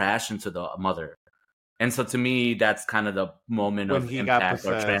the crash into the mother. And so to me, that's kind of the moment when of he got impact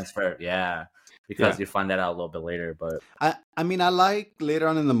or possessed. transfer. Yeah. Because you find that out a little bit later. But I mean, I like later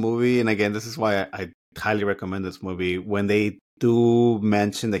on in the movie, and again, this is why I highly recommend this movie, when they do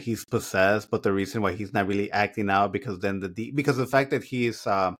mention that he's possessed, but the reason why he's not really acting out because then because of the fact that he's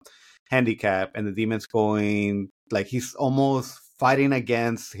handicapped and the demon's going, like, he's almost fighting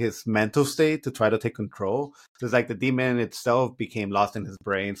against his mental state to try to take control. So it's like the demon itself became lost in his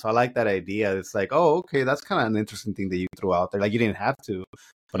brain. So I like that idea. It's like, oh, okay, that's kind of an interesting thing that you threw out there. Like, you didn't have to.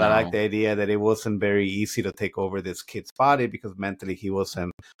 But I like the idea that it wasn't very easy to take over this kid's body because mentally he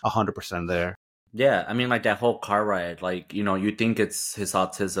wasn't 100% there. Yeah, I mean, like that whole car ride, like, you know, you think it's his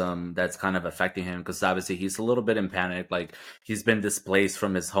autism that's kind of affecting him because obviously he's a little bit in panic. Like, he's been displaced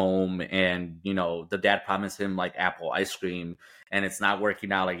from his home, and, you know, the dad promised him like apple ice cream and it's not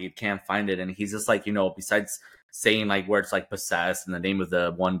working out. Like, he can't find it. And he's just like, you know, besides saying like words like possessed in the name of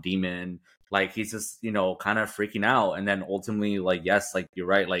the one demon, like, he's just, you know, kind of freaking out. And then ultimately, like, yes, like, you're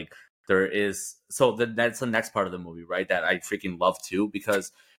right. Like, there is, so that's the next part of the movie, right? That I freaking love too,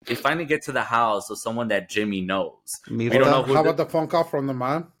 because they finally get to the house of someone that Jimmy knows. We don't know who. How about the phone call from the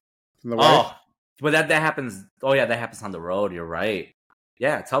mom? From the wife? Oh, but that happens. Oh yeah, that happens on the road. You're right.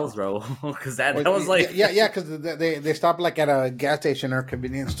 Yeah, tell us, bro, because that was like yeah, because they stopped like at a gas station or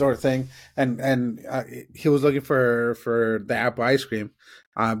convenience store thing, and he was looking for the apple ice cream,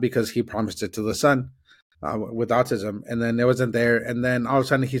 because he promised it to the son, with autism, and then it wasn't there, and then all of a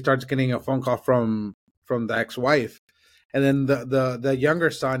sudden he starts getting a phone call from the ex-wife, and then the younger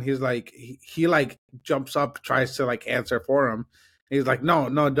son, he's like he like jumps up, tries to like answer for him, he's like no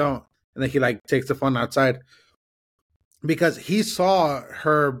don't, and then he like takes the phone outside. Because he saw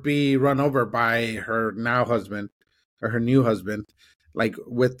her be run over by her now husband or her new husband, like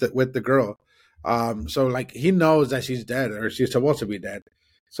with the girl. So like he knows that she's dead or she's supposed to be dead.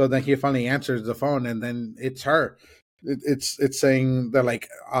 So then he finally answers the phone, and then it's her. It's saying that like,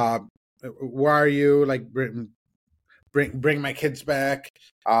 where are you? Like bring my kids back,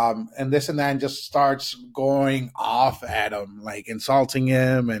 and this and that, and just starts going off at him, like insulting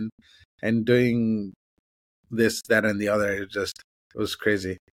him and doing this, that, and the other. It was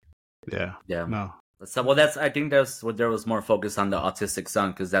crazy. Yeah. No. So, well, I think that's what there was more focus on the autistic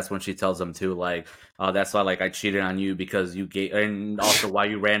son, because that's when she tells him too, like, that's why, like, I cheated on you because you gave, and also why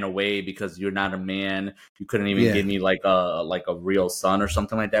you ran away because you're not a man. You couldn't even give me like a real son or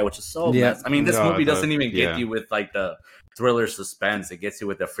something like that, which is so messed. I mean, this movie doesn't even get you with like the thriller suspense. It gets you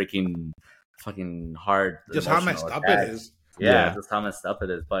with the freaking fucking hard, just how messed up it is. Yeah, just how messed up it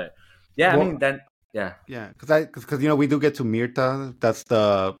is. But yeah, well, I mean then. Yeah, because we do get to Mirta. That's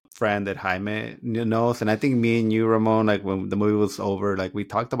the friend that Jaime knows, and I think me and you, Ramon, like when the movie was over, like we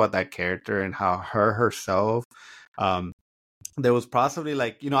talked about that character and how herself, there was possibly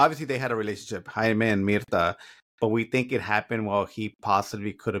like obviously they had a relationship, Jaime and Mirta, but we think it happened while he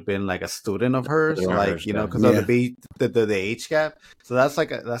possibly could have been like a student of hers, like because of the age gap. So that's like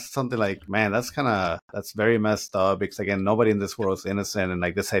that's something like, man, that's very messed up, because again, nobody in this world is innocent, and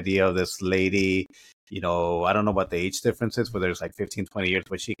like this idea of this lady, I don't know what the age difference is, whether it's like 15, 20 years,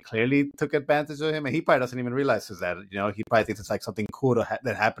 but she clearly took advantage of him, and he probably doesn't even realize that. He probably thinks it's like something cool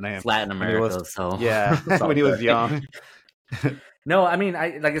that happened to him. Flat in America, when he was young. No, I mean,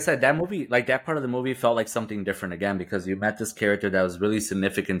 like I said, that movie, like that part of the movie felt like something different again, because you met this character that was really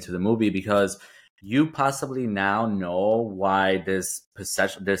significant to the movie, because you possibly now know why this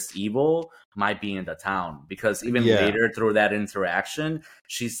possession, this evil might be in the town, because even later through that interaction,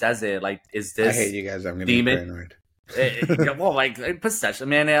 she says it like, is this I hate you guys, I'm gonna demon? Well, like possession,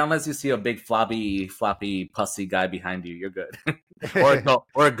 man. Unless you see a big floppy, pussy guy behind you, you're good.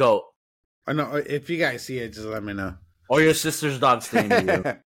 or a goat. I know, if you guys see it, just let me know. Or your sister's dog staring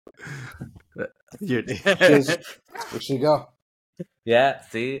at you. Where she go? Yeah,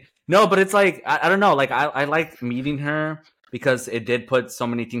 see? No, but it's like, I don't know. Like, I like meeting her because it did put so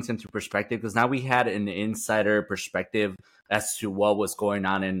many things into perspective. Because now we had an insider perspective as to what was going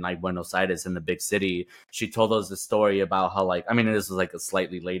on in like Buenos Aires, in the big city. She told us the story about how, like, I mean, this was like a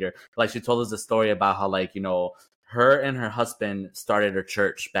slightly later. Like, she told us the story about how, like, her and her husband started a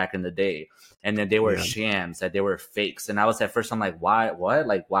church back in the day, and then they were shams, that they were fakes. And I was at first, I'm like, why? What?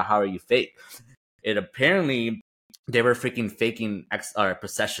 Like, why? How are you fake? It apparently they were freaking faking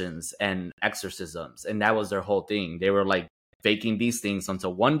possessions and exorcisms, and that was their whole thing. They were like faking these things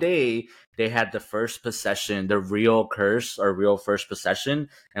until one day they had the first possession, the real curse or real first possession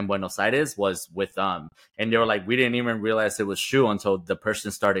in Buenos Aires was with them. And they were like, we didn't even realize it was true until the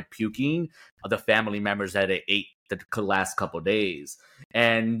person started puking the family members that it ate the last couple days.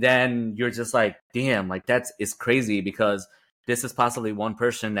 And then you're just like, damn, like it's crazy, because this is possibly one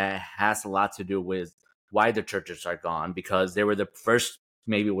person that has a lot to do with why the churches are gone, because they were the first,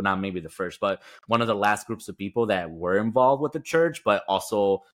 maybe, well, not maybe the first, but one of the last groups of people that were involved with the church, but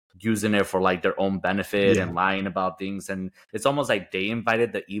also using it for like their own benefit and lying about things. And it's almost like they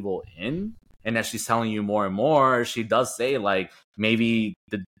invited the evil in. And as she's telling you more and more, she does say like maybe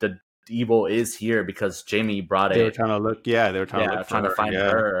the evil is here because Jamie brought it. They were trying to look. Yeah, they were trying to look for trying her. to find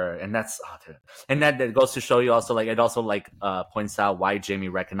her, and that's and that goes to show you also, like, it also like points out why Jamie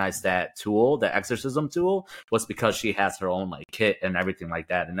recognized that tool, the exorcism tool, was because she has her own like kit and everything like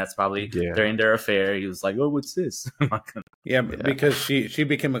that, and that's probably during their affair. He was like, "Oh, what's this?" Because she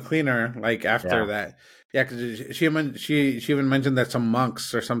became a cleaner like after that. Yeah, because she even mentioned that some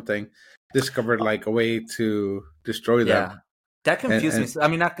monks or something discovered like a way to destroy them. Yeah. That confused me. I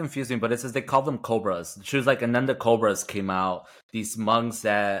mean, not confused me, but it says they called them cobras. She was like, and then the cobras came out, these monks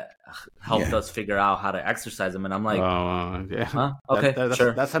that helped us figure out how to exercise them. And I'm like, huh? Okay,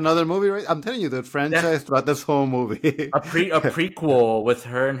 sure. That's another movie, right? I'm telling you, the franchise throughout this whole movie. a prequel with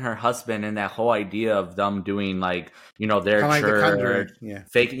her and her husband, and that whole idea of them doing like, you know, their church,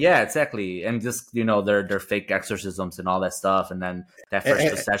 fake, exactly, and just, you know, their fake exorcisms and all that stuff, and then that first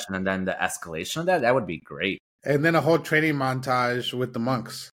procession, and then the escalation of that would be great. And then a whole training montage with the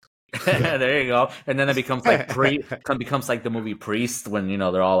monks. There you go. And then it becomes like becomes like the movie Priest, when, you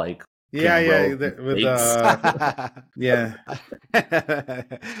know, they're all like yeah. I love that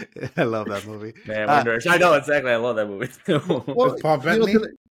movie. Man, I know, exactly. I love that movie too. Well, Paul Bettany.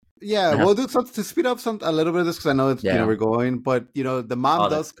 We'll do something to speed up a little bit of this, because I know it's, you know, we're going, but you know, the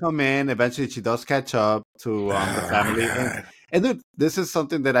mom does come in. Eventually, she does catch up to the family. And dude, this is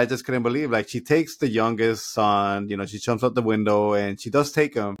something that I just couldn't believe. Like, she takes the youngest son, you know, she jumps out the window and she does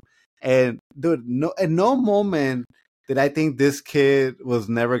take him. And dude, at no moment did I think this kid was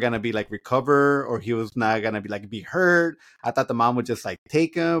never gonna be like recover, or he was not gonna be hurt. I thought the mom would just like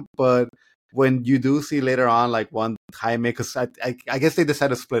take him, but when you do see later on, like, one Jaime, because I guess they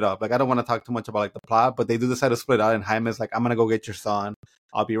decided to split up. Like, I don't want to talk too much about like the plot, but they do decide to split up, and Jaime's like, I'm gonna go get your son.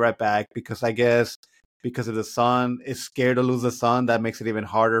 I'll be right back, because I guess because if the son is scared to lose the son, that makes it even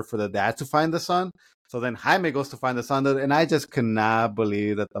harder for the dad to find the son. So then Jaime goes to find the son, and I just could not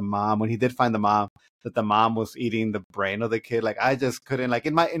believe that the mom, when he did find the mom, that the mom was eating the brain of the kid. Like, I just couldn't, like,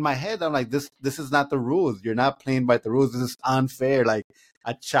 in my head, I'm like, this is not the rules. You're not playing by the rules. This is unfair. Like,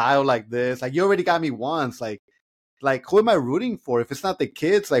 a child like this, like, you already got me once. Like, who am I rooting for? If it's not the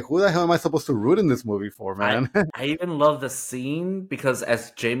kids, like, who the hell am I supposed to root in this movie for, man? I even love the scene, because as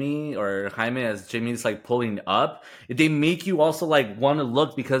Jamie's like pulling up, they make you also like want to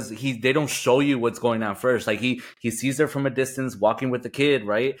look, because they don't show you what's going on first. Like, he sees her from a distance walking with the kid,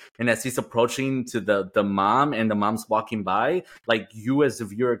 right? And as he's approaching to the mom, and the mom's walking by, like, you as a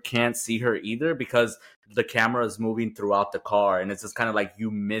viewer can't see her either, because the camera is moving throughout the car, and it's just kind of like you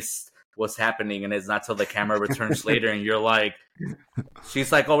missed what's happening, and it's not till the camera returns later, and you're like,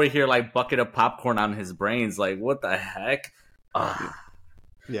 she's like over here like bucket of popcorn on his brains, like, what the heck?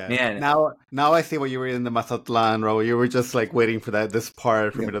 Yeah, man. Now I see what you were in the Mazatlan, bro. You were just like waiting for this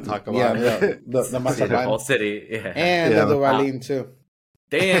part for me to talk about. The Mazatlan, the whole city, and the Duvalin too.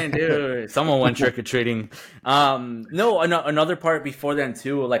 Damn, dude, someone went trick or treating. No, another part before then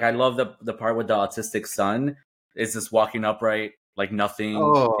too. Like, I love the part with the autistic son is just walking upright, like nothing.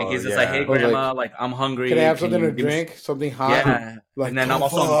 And he's just like, "Hey, grandma, like, I'm hungry. Can I have something to drink? Something hot?" Yeah. Like, and then I'm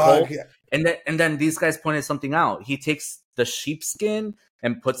also cold. And then these guys pointed something out. He takes the sheepskin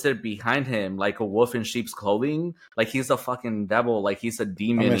and puts it behind him like a wolf in sheep's clothing. Like, he's a fucking devil. Like, he's a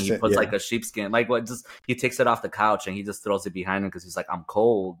demon. And he puts like a sheepskin. Like, what? Just he takes it off the couch and he just throws it behind him because he's like, I'm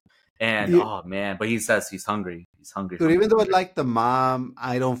cold. And oh man, but he says he's hungry. He's hungry. Dude, even though I like the mom,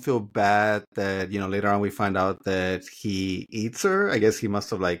 I don't feel bad that, you know, later on we find out that he eats her. I guess he must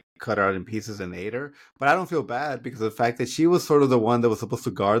have like cut her out in pieces and ate her. But I don't feel bad because of the fact that she was sort of the one that was supposed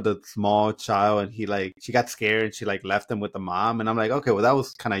to guard the small child, and she got scared and she like left him with the mom. And I'm like, okay, well, that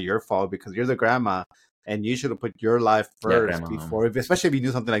was kind of your fault because you're the grandma and you should have put your life first before, especially if you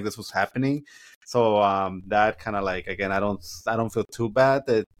knew something like this was happening. So that kind of like, again, I don't feel too bad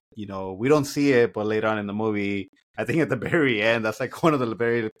that, you know, we don't see it, but later on in the movie, I think at the very end, that's like one of the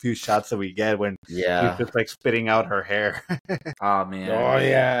very few shots that we get when he's just like spitting out her hair. Oh man! Oh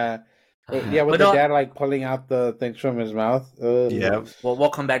yeah, yeah. With the dad like pulling out the things from his mouth. Yeah. Well, we'll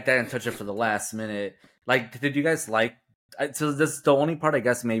come back there and touch it for the last minute. Like, did you guys like? So this is the only part, I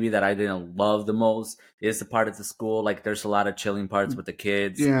guess, maybe that I didn't love the most is the part at the school. Like, there's a lot of chilling parts with the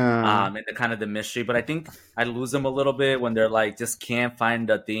kids, and the kind of the mystery. But I think I lose them a little bit when they're like just can't find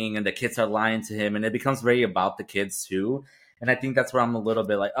the thing, and the kids are lying to him, and it becomes very about the kids too. And I think that's where I'm a little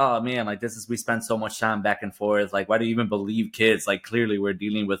bit like, oh man, like we spend so much time back and forth. Like, why do you even believe kids? Like, clearly we're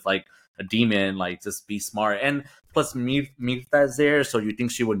dealing with like a demon. Like, just be smart. And plus, Mirta's there, so you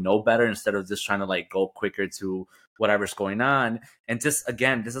think she would know better instead of just trying to like go quicker to whatever's going on. And just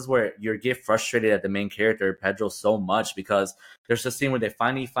again, this is where you get frustrated at the main character Pedro so much, because there's a scene where they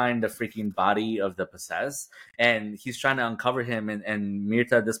finally find the freaking body of the possessed, and he's trying to uncover him, and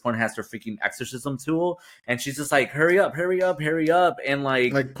Mirta at this point has her freaking exorcism tool, and she's just like, hurry up, and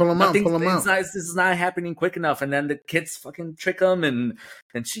like pull him out. This is not happening quick enough, and then the kids fucking trick him,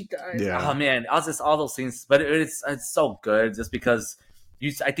 and she dies. Yeah. Oh man, all those scenes, but it's so good just because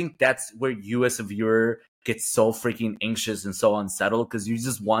I think that's where you as a viewer get so freaking anxious and so unsettled, because you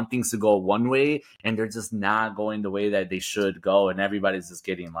just want things to go one way and they're just not going the way that they should go, and everybody's just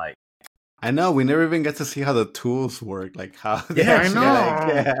getting like, I know, we never even get to see how the tools work, like how. Yeah, I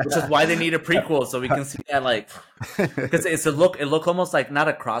know. Which is why they need a prequel, so we can see that, like, because it look almost like not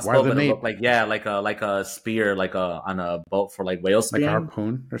a crossbow, but it look like like a spear, like on a boat for like whale spear, like a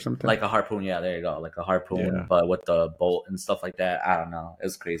harpoon or something. Like a harpoon, yeah, there you go, like a harpoon, but with the bolt and stuff like that. I don't know,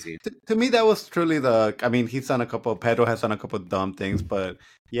 it's crazy. To me, that was truly I mean, Pedro has done a couple of dumb things, but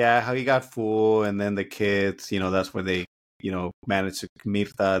yeah, how he got fooled, and then the kids, that's where they manage to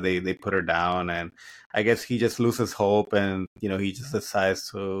Mirta, they put her down, and I guess he just loses hope, and he just decides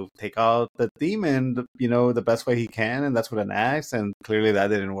to take out the demon, the best way he can, and that's with an axe, and clearly that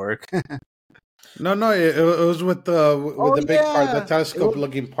didn't work. No, it was with the big part, the telescope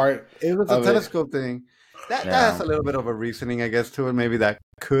looking part. It was a telescope thing. That has a little bit of a reasoning, I guess, to it. Maybe that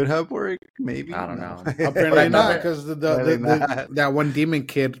could have worked. Maybe I don't know. Apparently not, because that one demon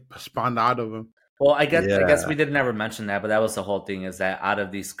kid spawned out of him. Well, I guess we did never mention that, but that was the whole thing, is that out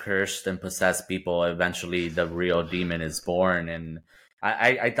of these cursed and possessed people, eventually the real demon is born. And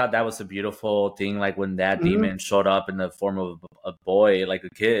I thought that was a beautiful thing, like when that demon showed up in the form of a boy, like a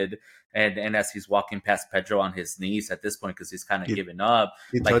kid, and as he's walking past Pedro on his knees at this point, because he's kind of given up,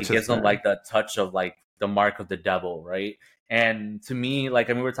 he gives him like the touch of like the mark of the devil, right? And to me, like,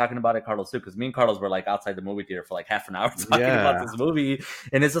 and we were talking about it, Carlos, too, because me and Carlos were like outside the movie theater for like half an hour talking about this movie.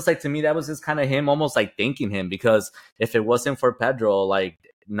 And it's just like, to me, that was just kind of him almost like thanking him, because if it wasn't for Pedro, like,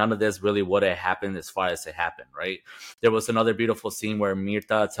 none of this really would have happened as far as it happened, right? There was another beautiful scene where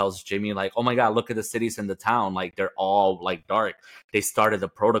Mirta tells Jimmy, like, oh my God, look at the cities in the town. Like, they're all like dark. They started the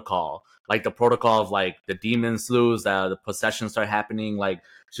protocol. Like the protocol of like the demons lose, the possessions start happening. Like,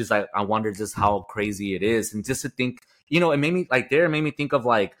 she's like, I wonder just how crazy it is. And just to think, it made me think of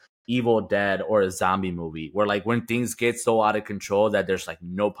like Evil Dead or a zombie movie, where like when things get so out of control that there's like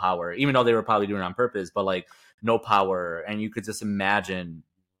no power, even though they were probably doing it on purpose, but like no power. And you could just imagine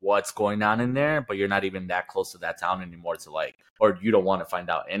what's going on in there, but you're not even that close to that town anymore to like, or you don't want to find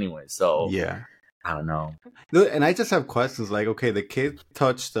out anyway. So yeah. I don't know. And I just have questions like, okay, the kid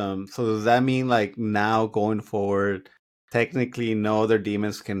touched them. So does that mean like now going forward, technically no other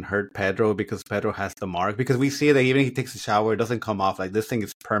demons can hurt Pedro because Pedro has the mark? Because we see that even if he takes a shower, it doesn't come off. Like this thing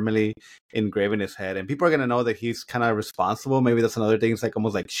is permanently engraved in his head. And people are going to know that he's kind of responsible. Maybe that's another thing. It's like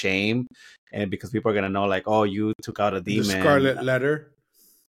almost like shame. And because people are going to know like, oh, you took out a demon. The Scarlet Letter.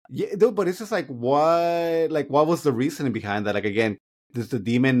 Yeah, dude, but it's just like, what was the reasoning behind that? Like, again, does the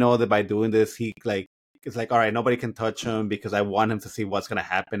demon know that by doing this, he like, it's like, all right, nobody can touch him because I want him to see what's going to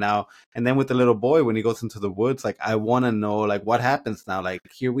happen now. And then with the little boy, when he goes into the woods, like, I want to know, like, what happens now? Like,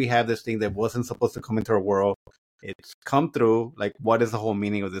 here we have this thing that wasn't supposed to come into our world. It's come through. Like, what is the whole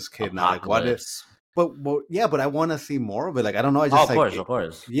meaning of this kid now? Like, what is... But yeah, but I want to see more of it. Like, I don't know. I just of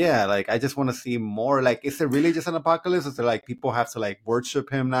course. Yeah, like, I just want to see more. Like, is it really just an apocalypse? Is it like people have to like worship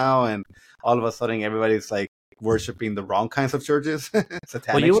him now, and all of a sudden everybody's like worshiping the wrong kinds of churches?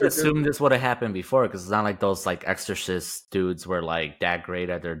 Well, you would assume this would have happened before, because it's not like those like exorcist dudes were like that great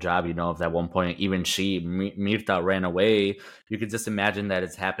at their job. If at one point even Mirta ran away, you could just imagine that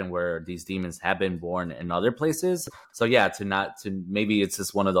it's happened where these demons have been born in other places. So yeah, maybe it's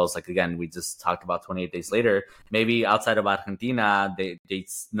just one of those, like, again, we just talked about 28 Days Later. Maybe outside of Argentina, they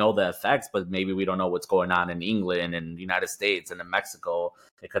know the effects, but maybe we don't know what's going on in England and the United States and in Mexico.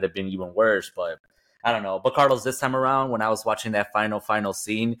 It could have been even worse, but I don't know. But Carlos, this time around, when I was watching that final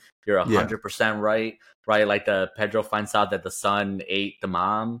scene, you're 100% right? Like the Pedro finds out that the son ate the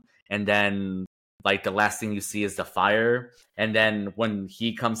mom, and then like the last thing you see is the fire. And then when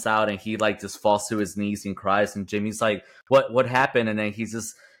he comes out and he like just falls to his knees and cries, and Jimmy's like, what happened? And then he's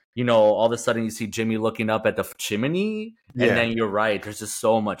just, all of a sudden you see Jimmy looking up at the chimney, and then you're right, there's just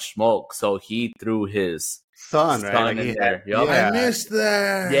so much smoke. So he threw his son right? in there. Yep. I missed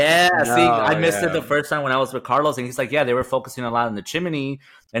that. Yeah, see, I missed it the first time when I was with Carlos, and he's like, yeah, they were focusing a lot on the chimney,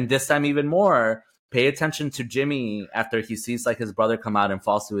 and this time even more. pay attention to Jimmy after he sees like his brother come out and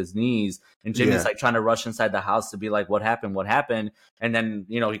falls to his knees, and Jimmy's like trying to rush inside the house to be like, what happened, and then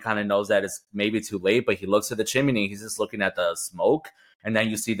he kind of knows that it's maybe too late, but he looks at the chimney, he's just looking at the smoke, and then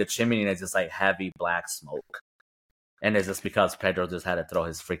you see the chimney and it's just like heavy black smoke, and it's just because Pedro just had to throw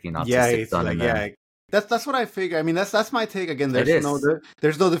his freaking autistic son in there. That's what I figure. I mean, that's my take. Again, there's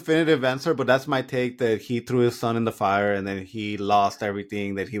no definitive answer, but that's my take, that he threw his son in the fire and then he lost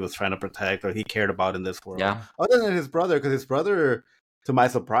everything that he was trying to protect or he cared about in this world. Yeah. Other than his brother, because his brother, to my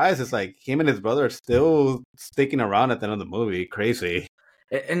surprise, it's like him and his brother are still sticking around at the end of the movie. Crazy.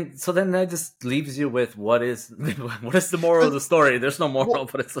 And so then that just leaves you with what is the moral of the story? There's no moral,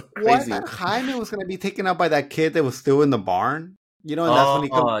 but it's crazy. What, Jaime was going to be taken out by that kid that was still in the barn?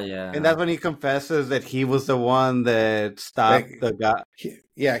 And that's when he confesses that he was the one that stopped the guy.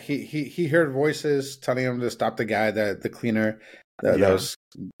 He heard voices telling him to stop the guy, the cleaner that was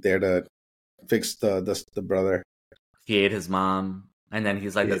there to fix the brother. He ate his mom, and then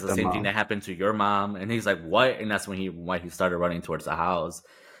he's like, "That's the same thing that happened to your mom." And he's like, "What?" And that's why he started running towards the house.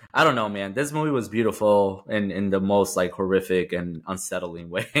 I don't know, man. This movie was beautiful in the most like horrific and unsettling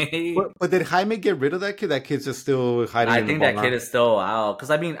way. But did Jaime get rid of that kid? That kid's just still hiding. I think that kid is still out. Because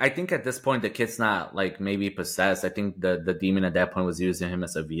I think at this point the kid's not like maybe possessed. I think the demon at that point was using him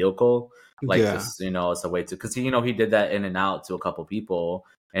as a vehicle, like just, as a way to. Because he did that in and out to a couple people,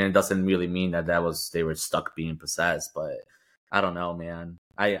 and it doesn't really mean that they were stuck being possessed. But I don't know, man.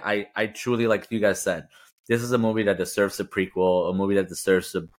 I truly, like you guys said, this is a movie that deserves a prequel, a movie that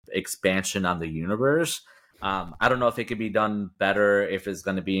deserves an expansion on the universe. I don't know if it could be done better if it's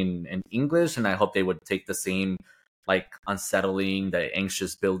going to be in English, and I hope they would take the same like unsettling, the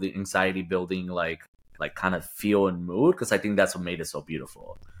anxiety building, like kind of feel and mood, because I think that's what made it so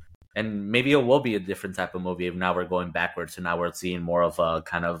beautiful. And maybe it will be a different type of movie if now we're going backwards, and now we're seeing more of a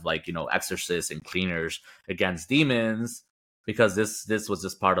kind of like, exorcists and cleaners against demons. Because this was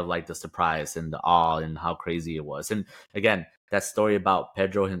just part of like the surprise and the awe and how crazy it was. And again, that story about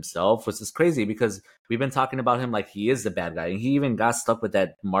Pedro himself was just crazy because we've been talking about him like he is the bad guy. And he even got stuck with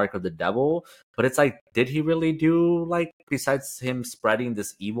that mark of the devil. But it's like, did he really do, like, besides him spreading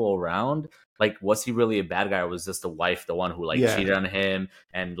this evil around, like, was he really a bad guy, or was just the wife the one who like cheated on him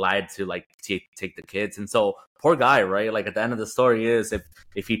and lied to like take the kids? And so poor guy, right? Like at the end of the story is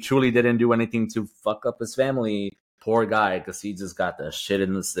if he truly didn't do anything to fuck up his family, poor guy, because he just got the shit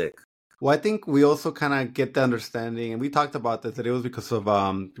in the stick. Well, I think we also kind of get the understanding, and we talked about this, that it was because of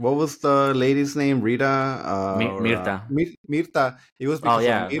what was the lady's name? Rita, Mirta. Mirta. It was because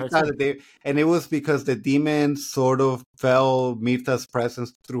of Mirta and it was because the demon sort of felt Mirta's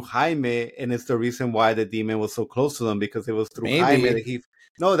presence through Jaime, and it's the reason why the demon was so close to them, because it was through Jaime that he.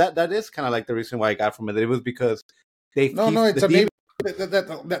 No, that is kind of like the reason why I got from it. It was because it's a maybe.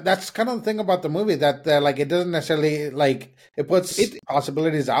 That's kind of the thing about the movie, that like it doesn't necessarily like it puts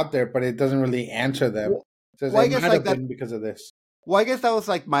possibilities out there, but it doesn't really answer them. It might have been because of this. Well, I guess that was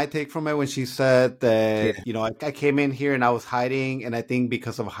like my take from it when she said that, I came in here and I was hiding, and I think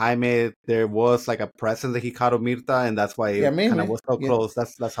because of Jaime, there was like a presence that he caught of Mirta, and that's why it kind of was so close.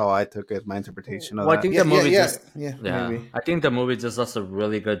 That's how I took it, my interpretation of that. I think the movie I think the movie just does a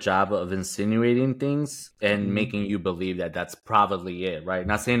really good job of insinuating things and making you believe that that's probably it, right?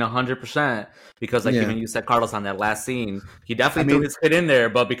 Not saying 100%, because like even you said, Carlos, on that last scene, he definitely threw his kid in there,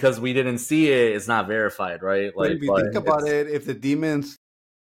 but because we didn't see it, it's not verified, right? Like, if you think about it, if the demon's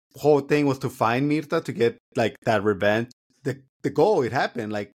whole thing was to find Mirta to get like that revenge, the goal, it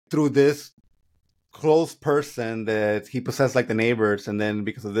happened like through this close person that he possessed, like the neighbors, and then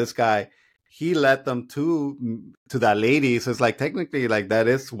because of this guy, he led them to that lady. So it's like technically like that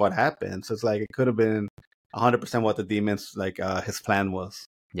is what happened. So it's like it could have been 100% what the demons like his plan was.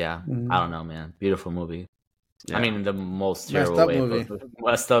 I don't know, man. Beautiful movie. I mean, the most terrible way.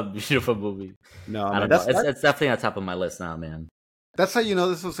 Messed up, beautiful movie. No, I don't know. It's definitely on top of my list now, man. That's how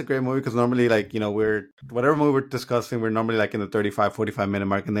this was a great movie, because normally, like, we're whatever movie we're discussing, we're normally like in the 35, 45 minute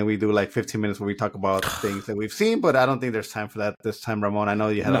mark, and then we do like 15 minutes where we talk about things that we've seen. But I don't think there's time for that this time, Ramon. I know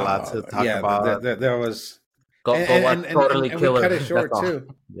you had a lot to talk about. There was and we cut it short too.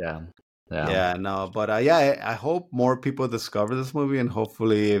 But I hope more people discover this movie, and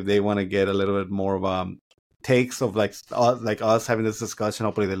hopefully, if they want to get a little bit more of takes of like us having this discussion,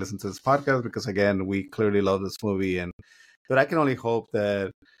 hopefully they listen to this podcast, because again, we clearly love this movie. But I can only hope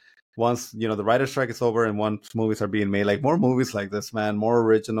that once the writer's strike is over and once movies are being made, like more movies like this, man, more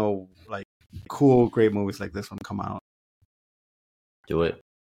original, like cool, great movies like this one come out. Do it,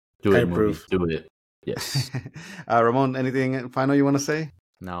 movies. Do it. Yes. Ramon, anything final you want to say?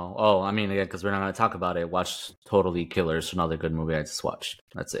 No. Oh, I mean, again, because we're not going to talk about it. Watch Totally Killers, another good movie I just watched.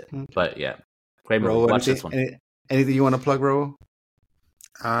 That's it. Okay. But yeah. Great movie. Ro, Watch this one. anything you want to plug, Ro?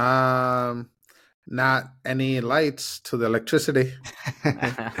 Not any lights to the electricity.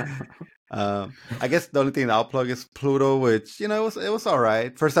 I guess the only thing that I'll plug is Pluto, which it was all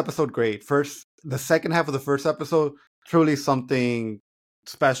right. First episode, great. The second half of the first episode, truly something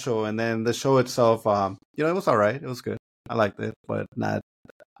special, and then the show itself, it was all right. It was good. I liked it, but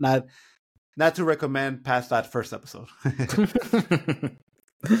not to recommend past that first episode.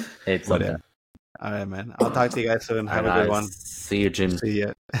 It's But, something. all right, man. I'll talk to you guys soon. Have a All right, good one. see you, Jim. See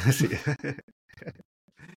ya. See ya.